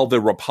 And while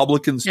the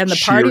Republicans and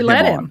the party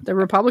led him, the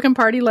Republican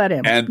Party led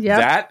him, and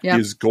that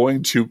is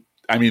going to.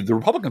 I mean, the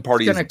Republican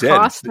Party is dead.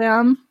 Cost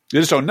them. They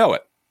just don't know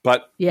it.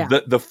 But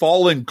the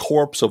falling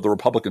corpse of the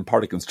Republican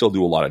Party can still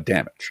do a lot of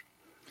damage.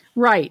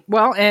 Right.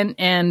 Well,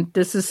 and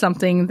this is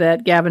something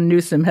that Gavin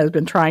Newsom has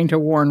been trying to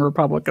warn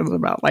Republicans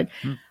about. Like,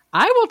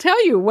 I will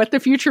tell you what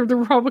the future of the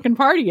Republican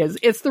Party is.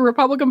 It's the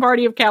Republican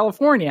Party of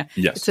California.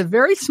 Yes. It's a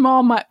very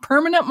small,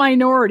 permanent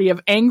minority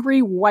of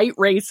angry white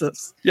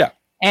racists. Yeah.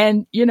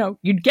 And,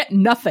 you'd get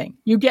nothing.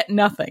 You get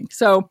nothing.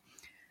 So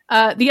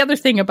the other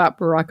thing about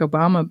Barack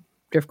Obama,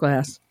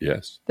 Driftglass,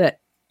 that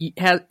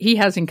he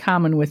has in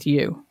common with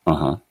you,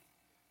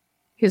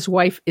 his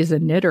wife is a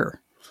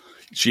knitter.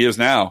 She is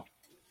now.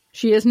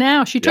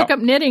 She took up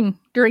knitting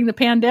during the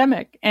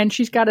pandemic, and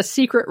she's got a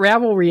secret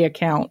Ravelry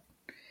account.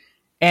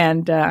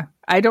 And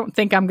I don't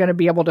think I'm going to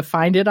be able to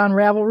find it on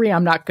Ravelry.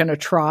 I'm not going to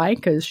try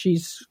because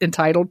she's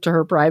entitled to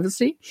her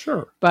privacy.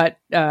 Sure. But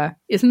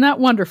isn't that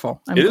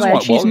wonderful? I'm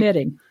glad she's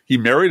knitting. He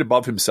married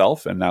above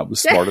himself, and that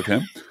was smart of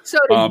him. So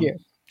did you.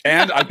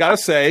 And I've got to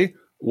say,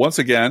 once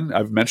again,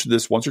 I've mentioned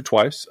this once or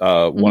twice,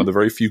 one of the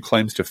very few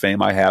claims to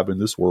fame I have in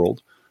this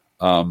world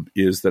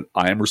is that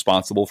I am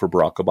responsible for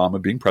Barack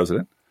Obama being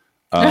president.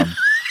 When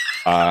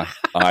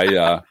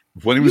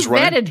he was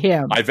running, vetted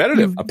him. I vetted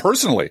him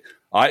personally.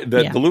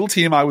 The little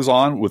team I was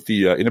on with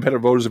the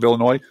independent voters of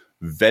Illinois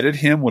vetted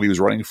him when he was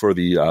running for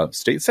the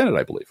state Senate,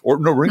 I believe, or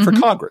no, running for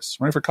Congress.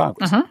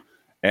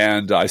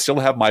 And I still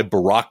have my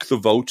Barack the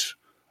Vote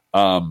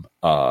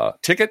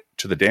ticket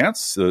to the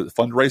dance, the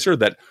fundraiser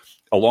that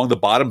along the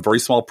bottom, very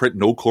small print,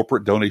 no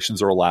corporate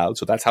donations are allowed.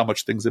 So that's how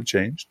much things have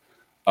changed.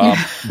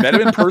 Met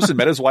him in person,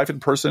 met his wife in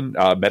person,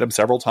 met him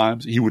several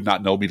times. He would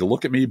not know me to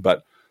look at me,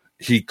 but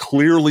he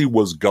clearly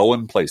was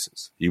going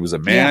places. He was a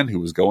man who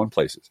was going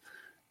places.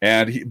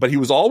 But he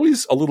was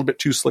always a little bit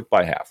too slick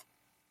by half.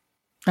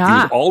 He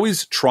was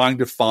always trying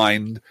to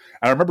find. And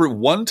I remember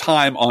one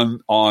time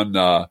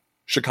on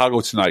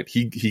Chicago Tonight,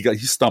 he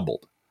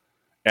stumbled,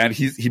 and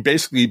he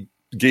basically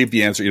gave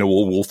the answer.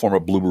 We'll form a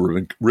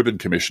blue ribbon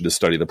commission to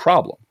study the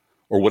problem,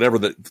 or whatever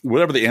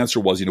the answer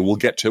was.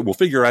 We'll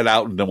figure it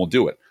out, and then we'll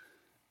do it.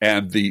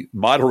 And the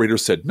moderator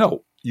said,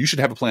 "No, you should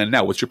have a plan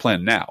now. What's your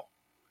plan now?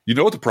 You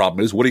know what the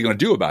problem is. What are you going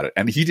to do about it?"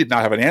 And he did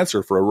not have an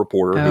answer for a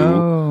reporter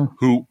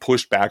who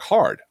pushed back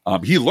hard.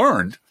 He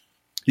learned.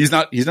 He's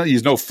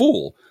no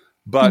fool,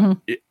 but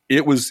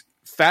it was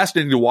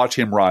fascinating to watch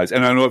him rise.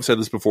 And I know I've said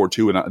this before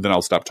too, and then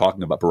I'll stop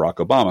talking about Barack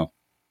Obama.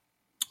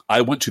 I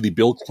went to the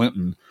Bill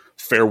Clinton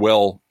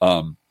farewell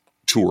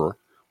tour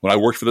when I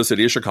worked for the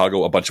city of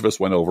Chicago. A bunch of us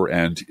went over,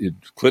 and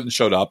Clinton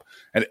showed up,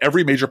 and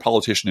every major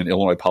politician in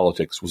Illinois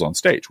politics was on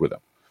stage with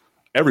him.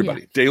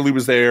 Everybody. Daley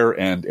was there,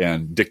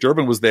 and Dick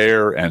Durbin was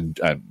there, and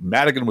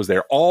Madigan was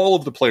there. All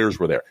of the players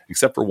were there,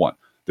 except for one.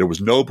 There was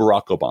no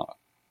Barack Obama.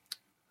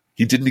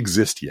 He didn't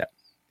exist yet.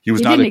 He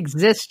didn't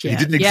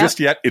exist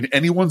yet in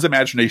anyone's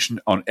imagination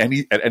at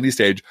any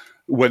stage.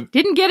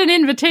 Didn't get an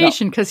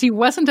invitation because he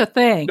wasn't a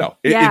thing. No,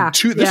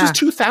 this is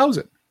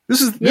 2000.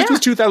 This was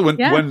 2000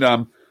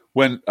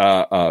 when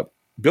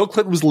Bill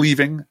Clinton was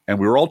leaving, and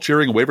we were all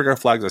cheering and waving our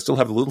flags. I still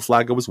have the little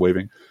flag I was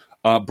waving.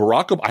 I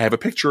have a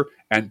picture,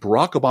 and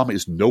Barack Obama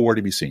is nowhere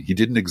to be seen. He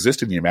didn't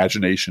exist in the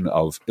imagination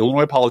of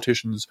Illinois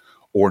politicians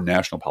or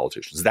national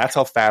politicians. That's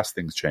how fast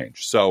things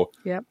change. So,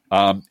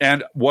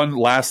 and one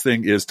last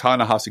thing is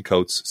Ta-Nehisi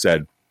Coates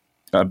said,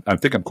 I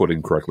think I'm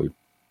quoting correctly,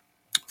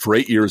 for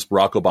 8 years,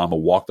 Barack Obama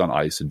walked on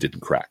ice and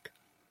didn't crack.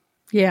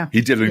 Yeah.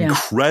 He did it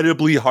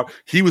incredibly hard.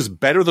 He was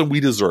better than we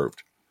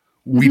deserved.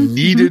 We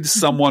needed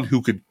someone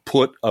who could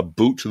put a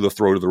boot to the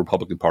throat of the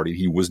Republican Party.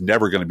 He was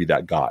never going to be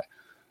that guy.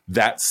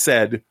 That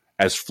said,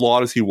 as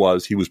flawed as he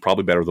was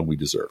probably better than we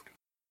deserved.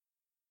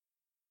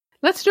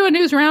 Let's do a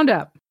news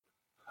roundup.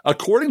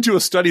 According to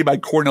a study by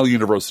Cornell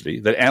University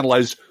that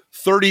analyzed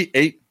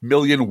 38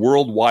 million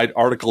worldwide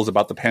articles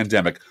about the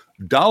pandemic,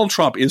 Donald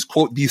Trump is,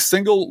 quote, the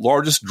single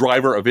largest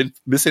driver of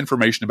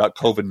misinformation about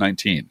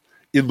COVID-19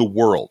 in the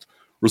world.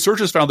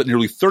 Researchers found that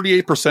nearly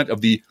 38%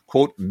 of the,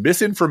 quote,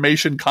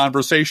 misinformation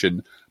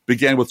conversation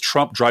began with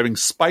Trump driving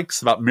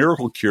spikes about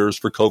miracle cures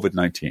for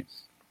COVID-19.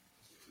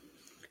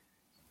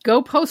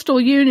 Go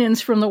postal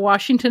unions from the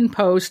Washington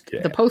Post.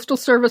 Yeah. The Postal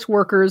Service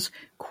workers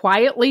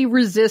quietly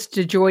resist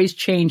DeJoy's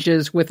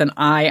changes with an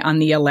eye on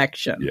the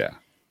election. Yeah.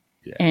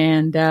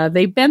 And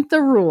they bent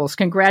the rules.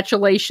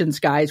 Congratulations,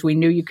 guys. We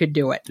knew you could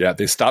do it. Yeah,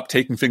 they stopped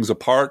taking things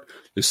apart.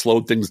 They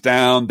slowed things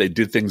down. They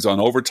did things on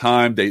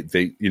overtime. They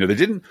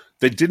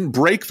didn't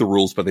break the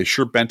rules, but they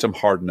sure bent them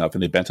hard enough,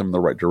 and they bent them in the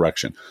right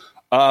direction.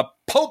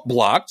 Pope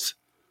blocked.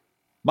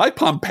 Mike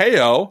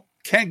Pompeo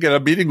can't get a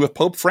meeting with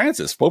Pope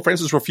Francis. Pope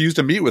Francis refused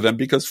to meet with him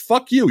because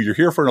fuck you. You're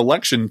here for an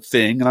election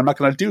thing, and I'm not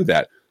going to do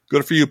that.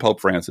 Good for you, Pope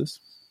Francis.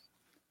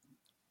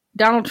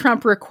 Donald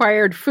Trump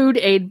required food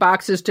aid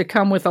boxes to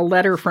come with a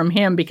letter from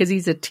him because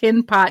he's a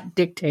tin pot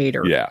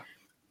dictator. Yeah.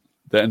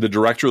 Then the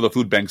director of the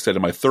food bank said,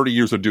 in my 30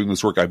 years of doing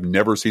this work, I've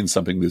never seen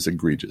something this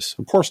egregious.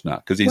 Of course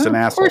not, because he's an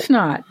asshole. Of course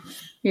not.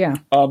 Yeah.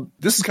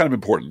 This is kind of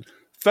important.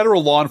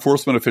 Federal law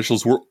enforcement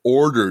officials were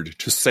ordered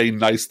to say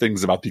nice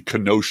things about the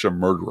Kenosha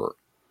murderer.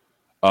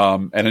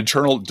 An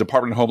internal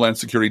Department of Homeland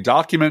Security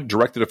document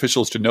directed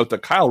officials to note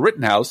that Kyle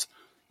Rittenhouse,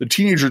 the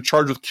teenager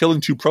charged with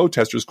killing two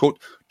protesters, quote,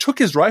 took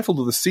his rifle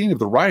to the scene of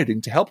the rioting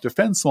to help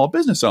defend small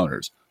business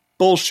owners.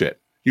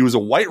 Bullshit. He was a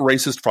white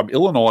racist from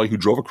Illinois who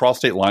drove across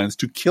state lines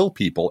to kill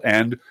people,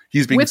 and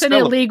he's being with an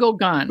illegal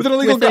gun. With an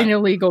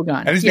illegal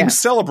gun. And he's being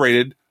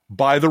celebrated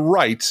by the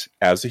right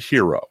as a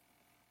hero.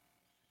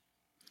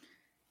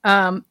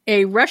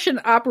 A Russian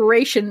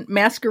operation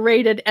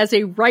masqueraded as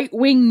a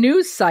right-wing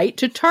news site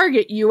to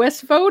target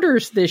U.S.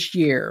 voters this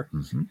year.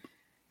 Mm-hmm.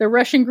 The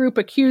Russian group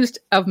accused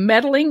of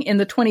meddling in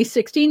the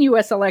 2016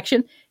 U.S.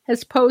 election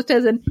has posed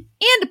as an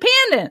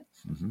independent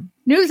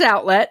news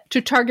outlet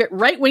to target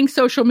right-wing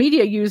social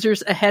media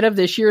users ahead of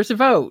this year's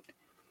vote.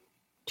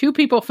 Two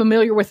people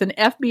familiar with an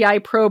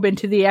FBI probe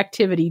into the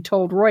activity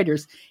told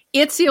Reuters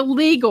it's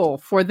illegal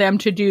for them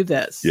to do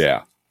this.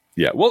 Yeah.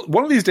 Yeah. Well,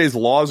 one of these days,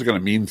 laws are going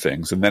to mean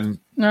things, and then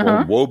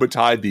woe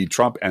betide the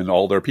Trump and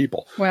all their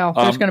people. Well,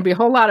 there's going to be a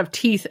whole lot of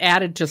teeth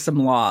added to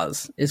some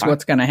laws is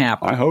what's going to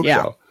happen. I hope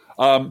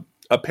so.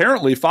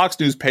 Apparently, Fox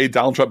News paid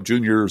Donald Trump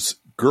Jr.'s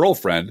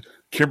girlfriend,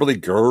 Kimberly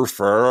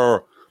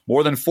Guilfoyle,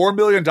 more than $4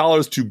 million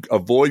to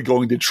avoid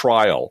going to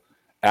trial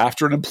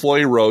after an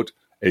employee wrote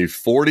a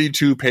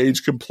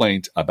 42-page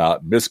complaint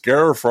about Miss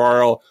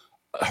Guilfoyle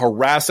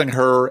harassing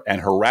her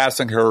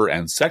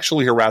and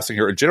sexually harassing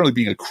her and generally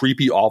being a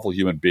creepy, awful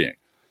human being.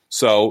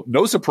 So,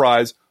 no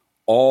surprise,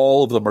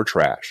 all of them are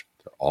trash.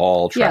 They're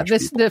all trash. Yeah,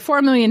 the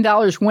 $4 million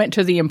went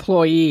to the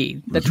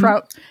employee.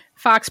 The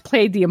Fox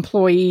paid the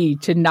employee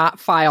to not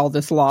file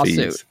this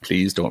lawsuit.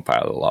 Please don't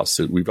file the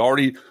lawsuit. We've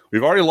already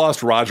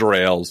lost Roger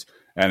Ailes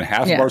and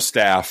half of our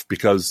staff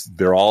because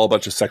they're all a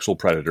bunch of sexual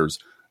predators.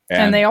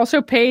 And they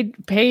also paid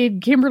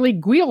Kimberly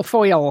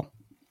Guilfoyle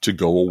to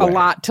go away. A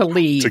lot to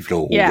leave. To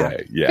go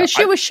away. Yeah. Because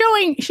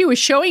she was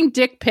showing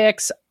dick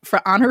pics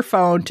on her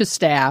phone to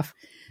staff.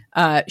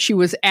 She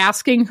was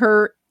asking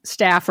her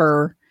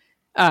staffer,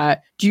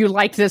 do you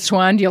like this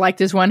one? Do you like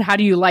this one? How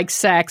do you like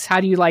sex? How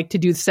do you like to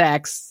do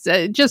sex?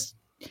 Just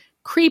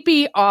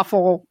creepy,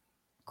 awful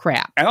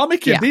crap. And I'll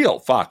make you a deal,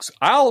 Fox.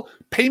 I'll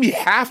pay me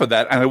half of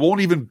that, and I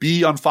won't even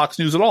be on Fox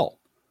News at all.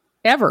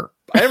 Ever.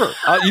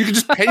 You can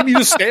just pay me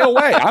to stay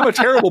away. I'm a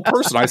terrible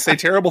person. I say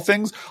terrible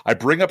things. I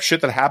bring up shit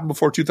that happened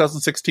before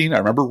 2016. I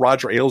remember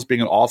Roger Ailes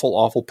being an awful,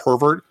 awful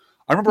pervert.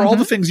 I remember all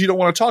the things you don't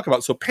want to talk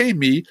about. So pay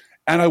me,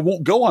 and I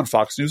won't go on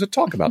Fox News and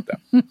talk about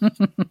them.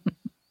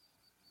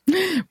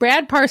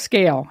 Brad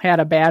Parscale had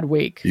a bad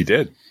week. He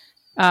did.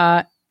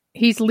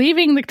 He's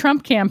leaving the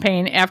Trump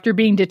campaign after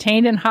being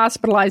detained and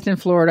hospitalized in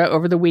Florida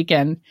over the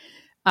weekend.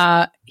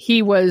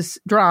 He was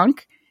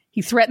drunk.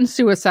 He threatened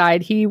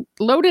suicide. He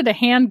loaded a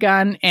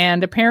handgun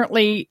and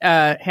apparently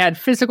had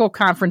physical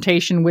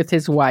confrontation with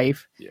his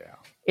wife. Yeah.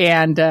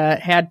 And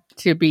had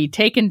to be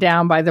taken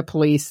down by the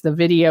police. The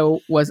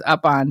video was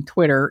up on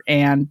Twitter,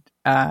 and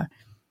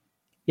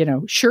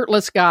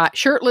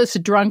shirtless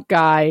drunk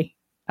guy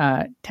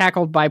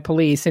tackled by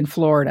police in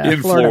Florida.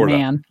 Florida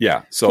man.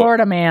 Yeah.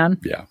 Florida man.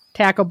 Yeah.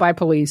 Tackled by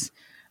police.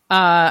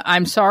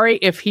 I'm sorry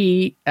if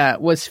he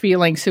was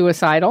feeling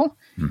suicidal.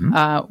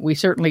 We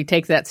certainly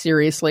take that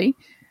seriously.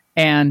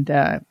 And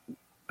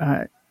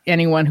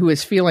anyone who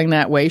is feeling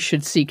that way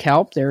should seek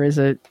help. There is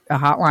a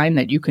hotline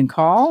that you can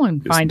call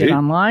and find it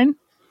online.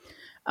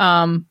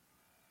 On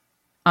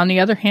the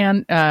other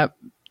hand,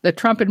 the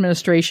Trump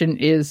administration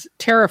is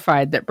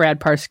terrified that Brad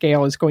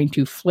Parscale is going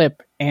to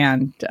flip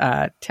and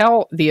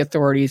tell the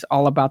authorities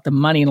all about the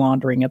money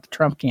laundering at the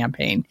Trump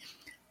campaign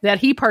that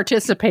he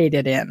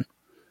participated in.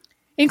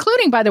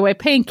 including, by the way,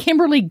 paying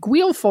Kimberly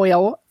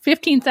Guilfoyle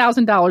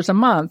 $15,000 a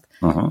month,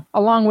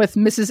 along with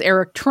Mrs.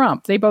 Eric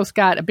Trump. They both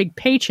got a big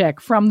paycheck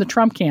from the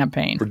Trump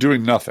campaign. For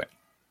doing nothing.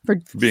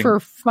 For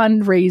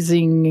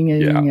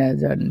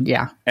fundraising.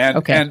 Yeah.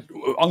 And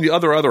on the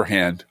other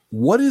hand,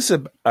 what is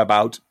it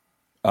about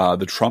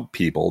the Trump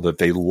people that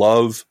they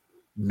love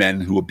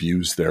men who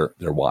abuse their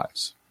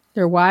wives?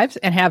 Their wives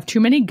and have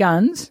too many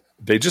guns.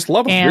 They just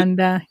love them.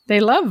 And they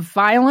love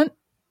violent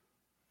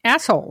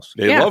assholes.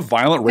 They love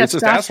violent,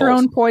 racist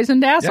assholes.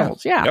 Testosterone-poisoned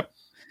assholes. Yeah. Yep.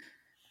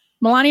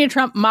 Melania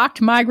Trump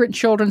mocked migrant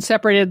children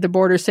separated at the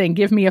border, saying,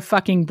 "Give me a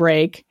fucking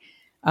break."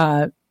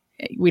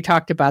 We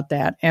talked about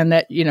that. And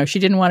that, she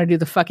didn't want to do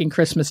the fucking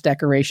Christmas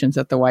decorations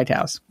at the White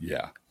House.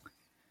 Yeah.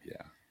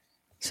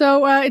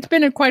 So it's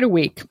been quite a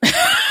week.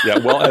 Yeah.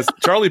 Well, as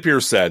Charlie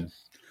Pierce said,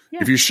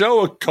 if you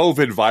show a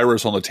COVID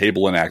virus on the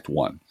table in Act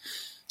 1.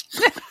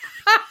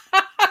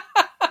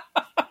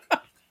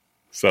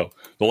 So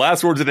the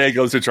last word today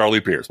goes to Charlie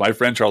Pierce, my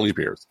friend Charlie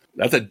Pierce.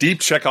 That's a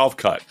deep Chekhov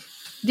cut.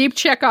 Deep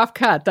Chekhov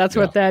cut. That's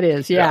what that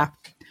is. Yeah.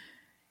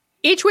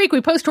 Each week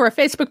we post to our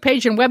Facebook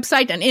page and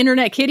website an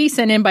Internet Kitty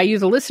sent in by you,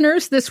 the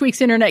listeners. This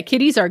week's Internet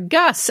Kitties are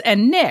Gus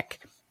and Nick.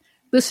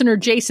 Listener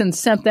Jason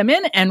sent them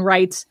in and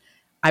writes,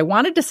 "I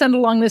wanted to send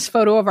along this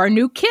photo of our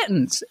new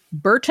kittens.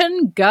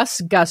 Burton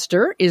Gus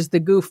Guster is the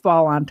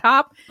goofball on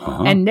top,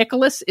 and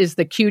Nicholas is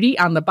the cutie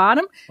on the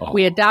bottom.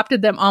 We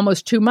adopted them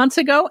almost 2 months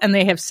ago, and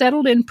they have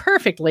settled in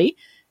perfectly.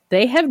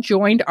 They have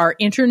joined our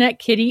Internet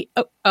Kitty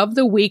of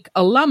the Week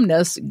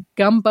alumnus,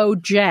 Gumbo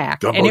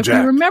Jack. And if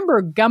you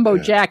remember Gumbo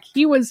Jack,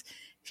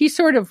 he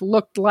sort of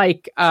looked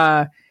like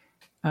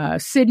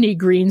Sidney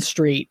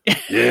Greenstreet.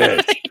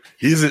 Yes.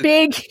 He's a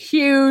big,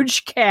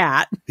 huge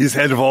cat. He's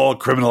head of all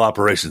criminal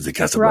operations in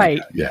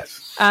Casablanca. Right.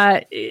 Yes.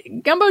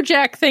 Gumbo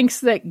Jack thinks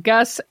that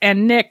Gus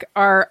and Nick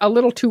are a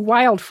little too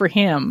wild for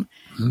him,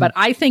 but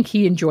I think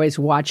he enjoys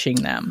watching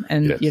them.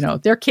 And,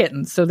 they're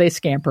kittens, so they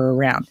scamper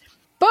around.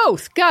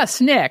 Both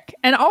Gus, Nick,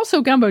 and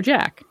also Gumbo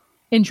Jack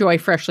enjoy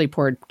freshly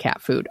poured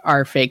cat food,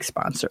 our fake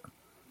sponsor.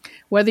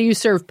 Whether you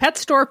serve pet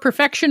store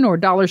perfection or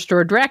dollar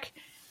store dreck,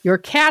 your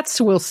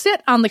cats will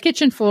sit on the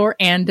kitchen floor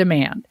and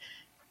demand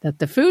that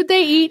the food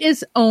they eat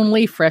is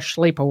only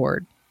freshly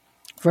poured.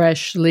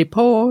 Freshly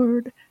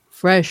poured,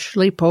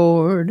 freshly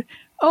poured.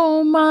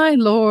 Oh, my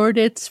Lord,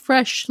 it's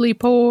freshly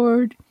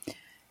poured.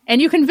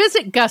 And you can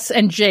visit Gus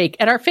and Jake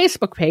at our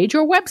Facebook page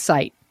or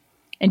website.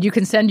 And you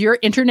can send your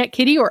Internet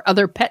Kitty or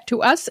other pet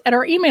to us at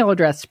our email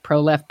address,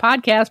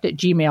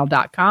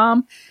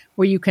 proleftpodcast@gmail.com,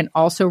 where you can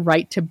also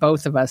write to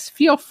both of us.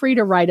 Feel free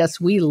to write us.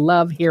 We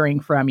love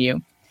hearing from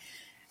you.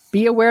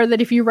 Be aware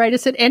that if you write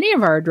us at any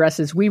of our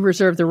addresses, we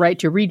reserve the right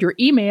to read your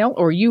email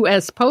or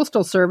U.S.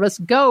 Postal Service.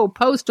 Go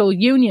Postal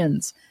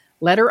Unions.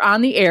 Letter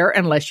on the air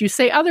unless you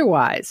say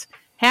otherwise.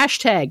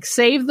 Hashtag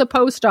save the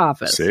post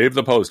office. Save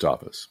the post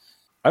office.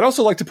 I'd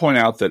also like to point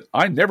out that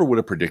I never would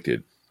have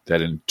predicted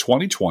that in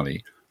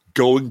 2020,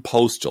 going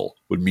postal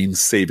would mean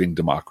saving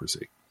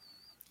democracy.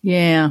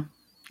 Yeah.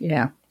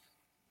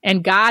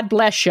 And God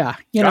bless you.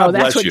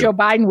 That's what Joe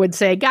Biden would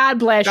say. God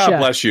bless you. God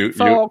bless you.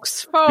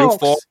 Folks. You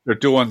folks are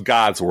doing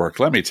God's work,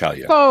 let me tell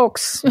you.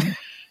 Folks.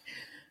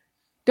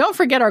 Don't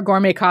forget our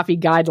gourmet coffee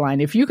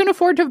guideline. If you can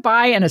afford to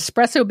buy an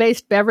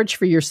espresso-based beverage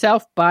for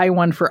yourself, buy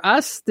one for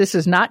us. This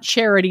is not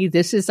charity.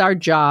 This is our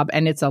job,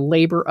 and it's a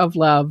labor of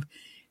love.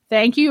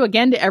 Thank you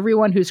again to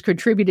everyone who's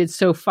contributed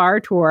so far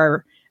to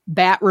our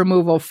bat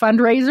removal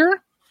fundraiser.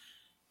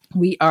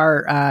 We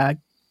are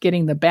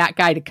getting the bat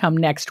guy to come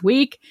next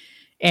week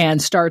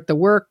and start the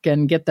work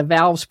and get the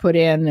valves put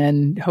in,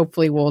 and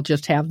hopefully we'll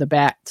just have the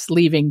bats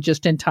leaving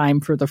just in time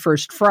for the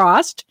first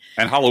frost.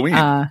 And Halloween,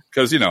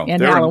 because,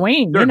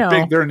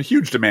 they're in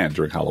huge demand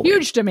during Halloween.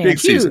 Huge demand. Big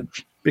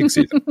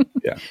season.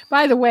 Yeah.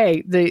 By the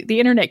way, the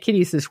Internet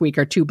Kitties this week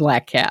are 2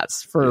 black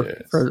cats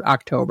for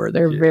October.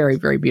 They're very,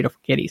 very beautiful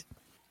kitties.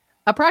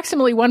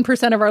 Approximately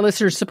 1% of our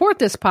listeners support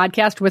this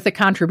podcast with a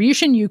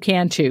contribution. You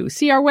can too.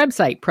 See our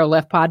website,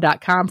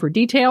 proleftpod.com, for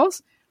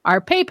details,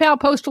 our PayPal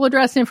postal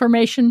address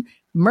information,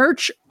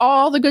 merch,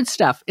 all the good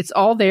stuff. It's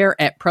all there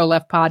at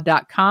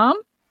proleftpod.com.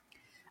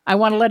 I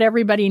want to let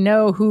everybody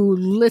know who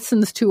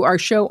listens to our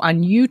show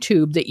on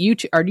YouTube that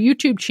our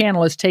YouTube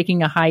channel is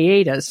taking a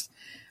hiatus.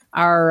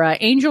 Our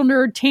angel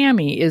nerd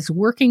Tammy is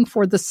working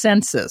for the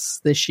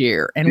census this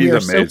year, and we are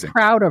so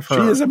proud of her.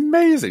 She is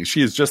amazing.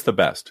 She is just the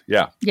best.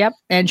 Yeah. Yep.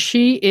 And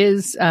she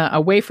is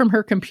away from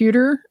her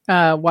computer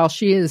while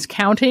she is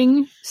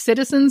counting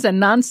citizens and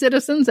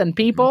non-citizens and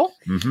people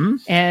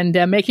and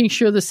making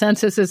sure the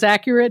census is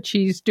accurate.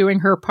 She's doing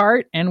her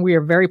part, and we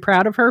are very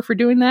proud of her for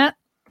doing that.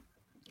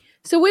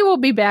 So we will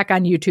be back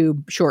on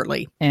YouTube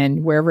shortly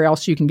and wherever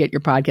else you can get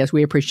your podcast.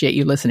 We appreciate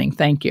you listening.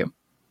 Thank you.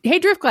 Hey,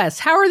 Driftglass,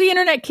 how are the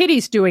Internet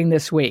Kitties doing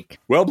this week?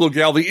 Well, Blue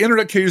Gal, the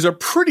Internet Kitties are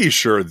pretty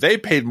sure they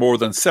paid more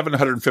than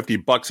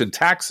 $750 in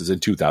taxes in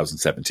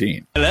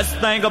 2017. Let's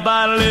think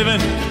about living.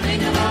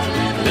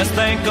 Let's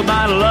think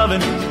about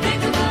loving.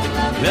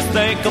 Let's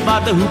think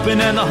about the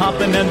hooping and the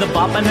hopping and the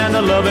bopping and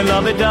the loving,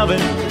 lovey-doving.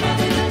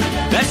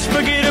 Let's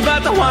forget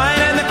about the wine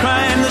and the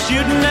crime, the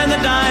shooting and the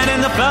dying,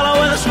 and the fellow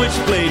with a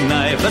switchblade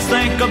knife. Let's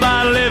think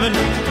about living.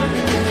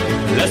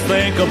 Let's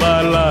think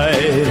about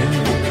life.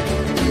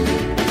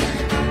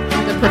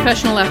 The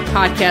Professional Left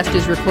podcast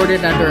is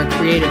recorded under a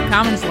Creative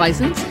Commons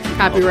license.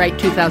 Copyright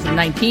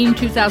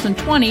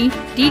 2019-2020,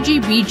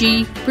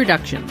 DGBG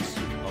Productions.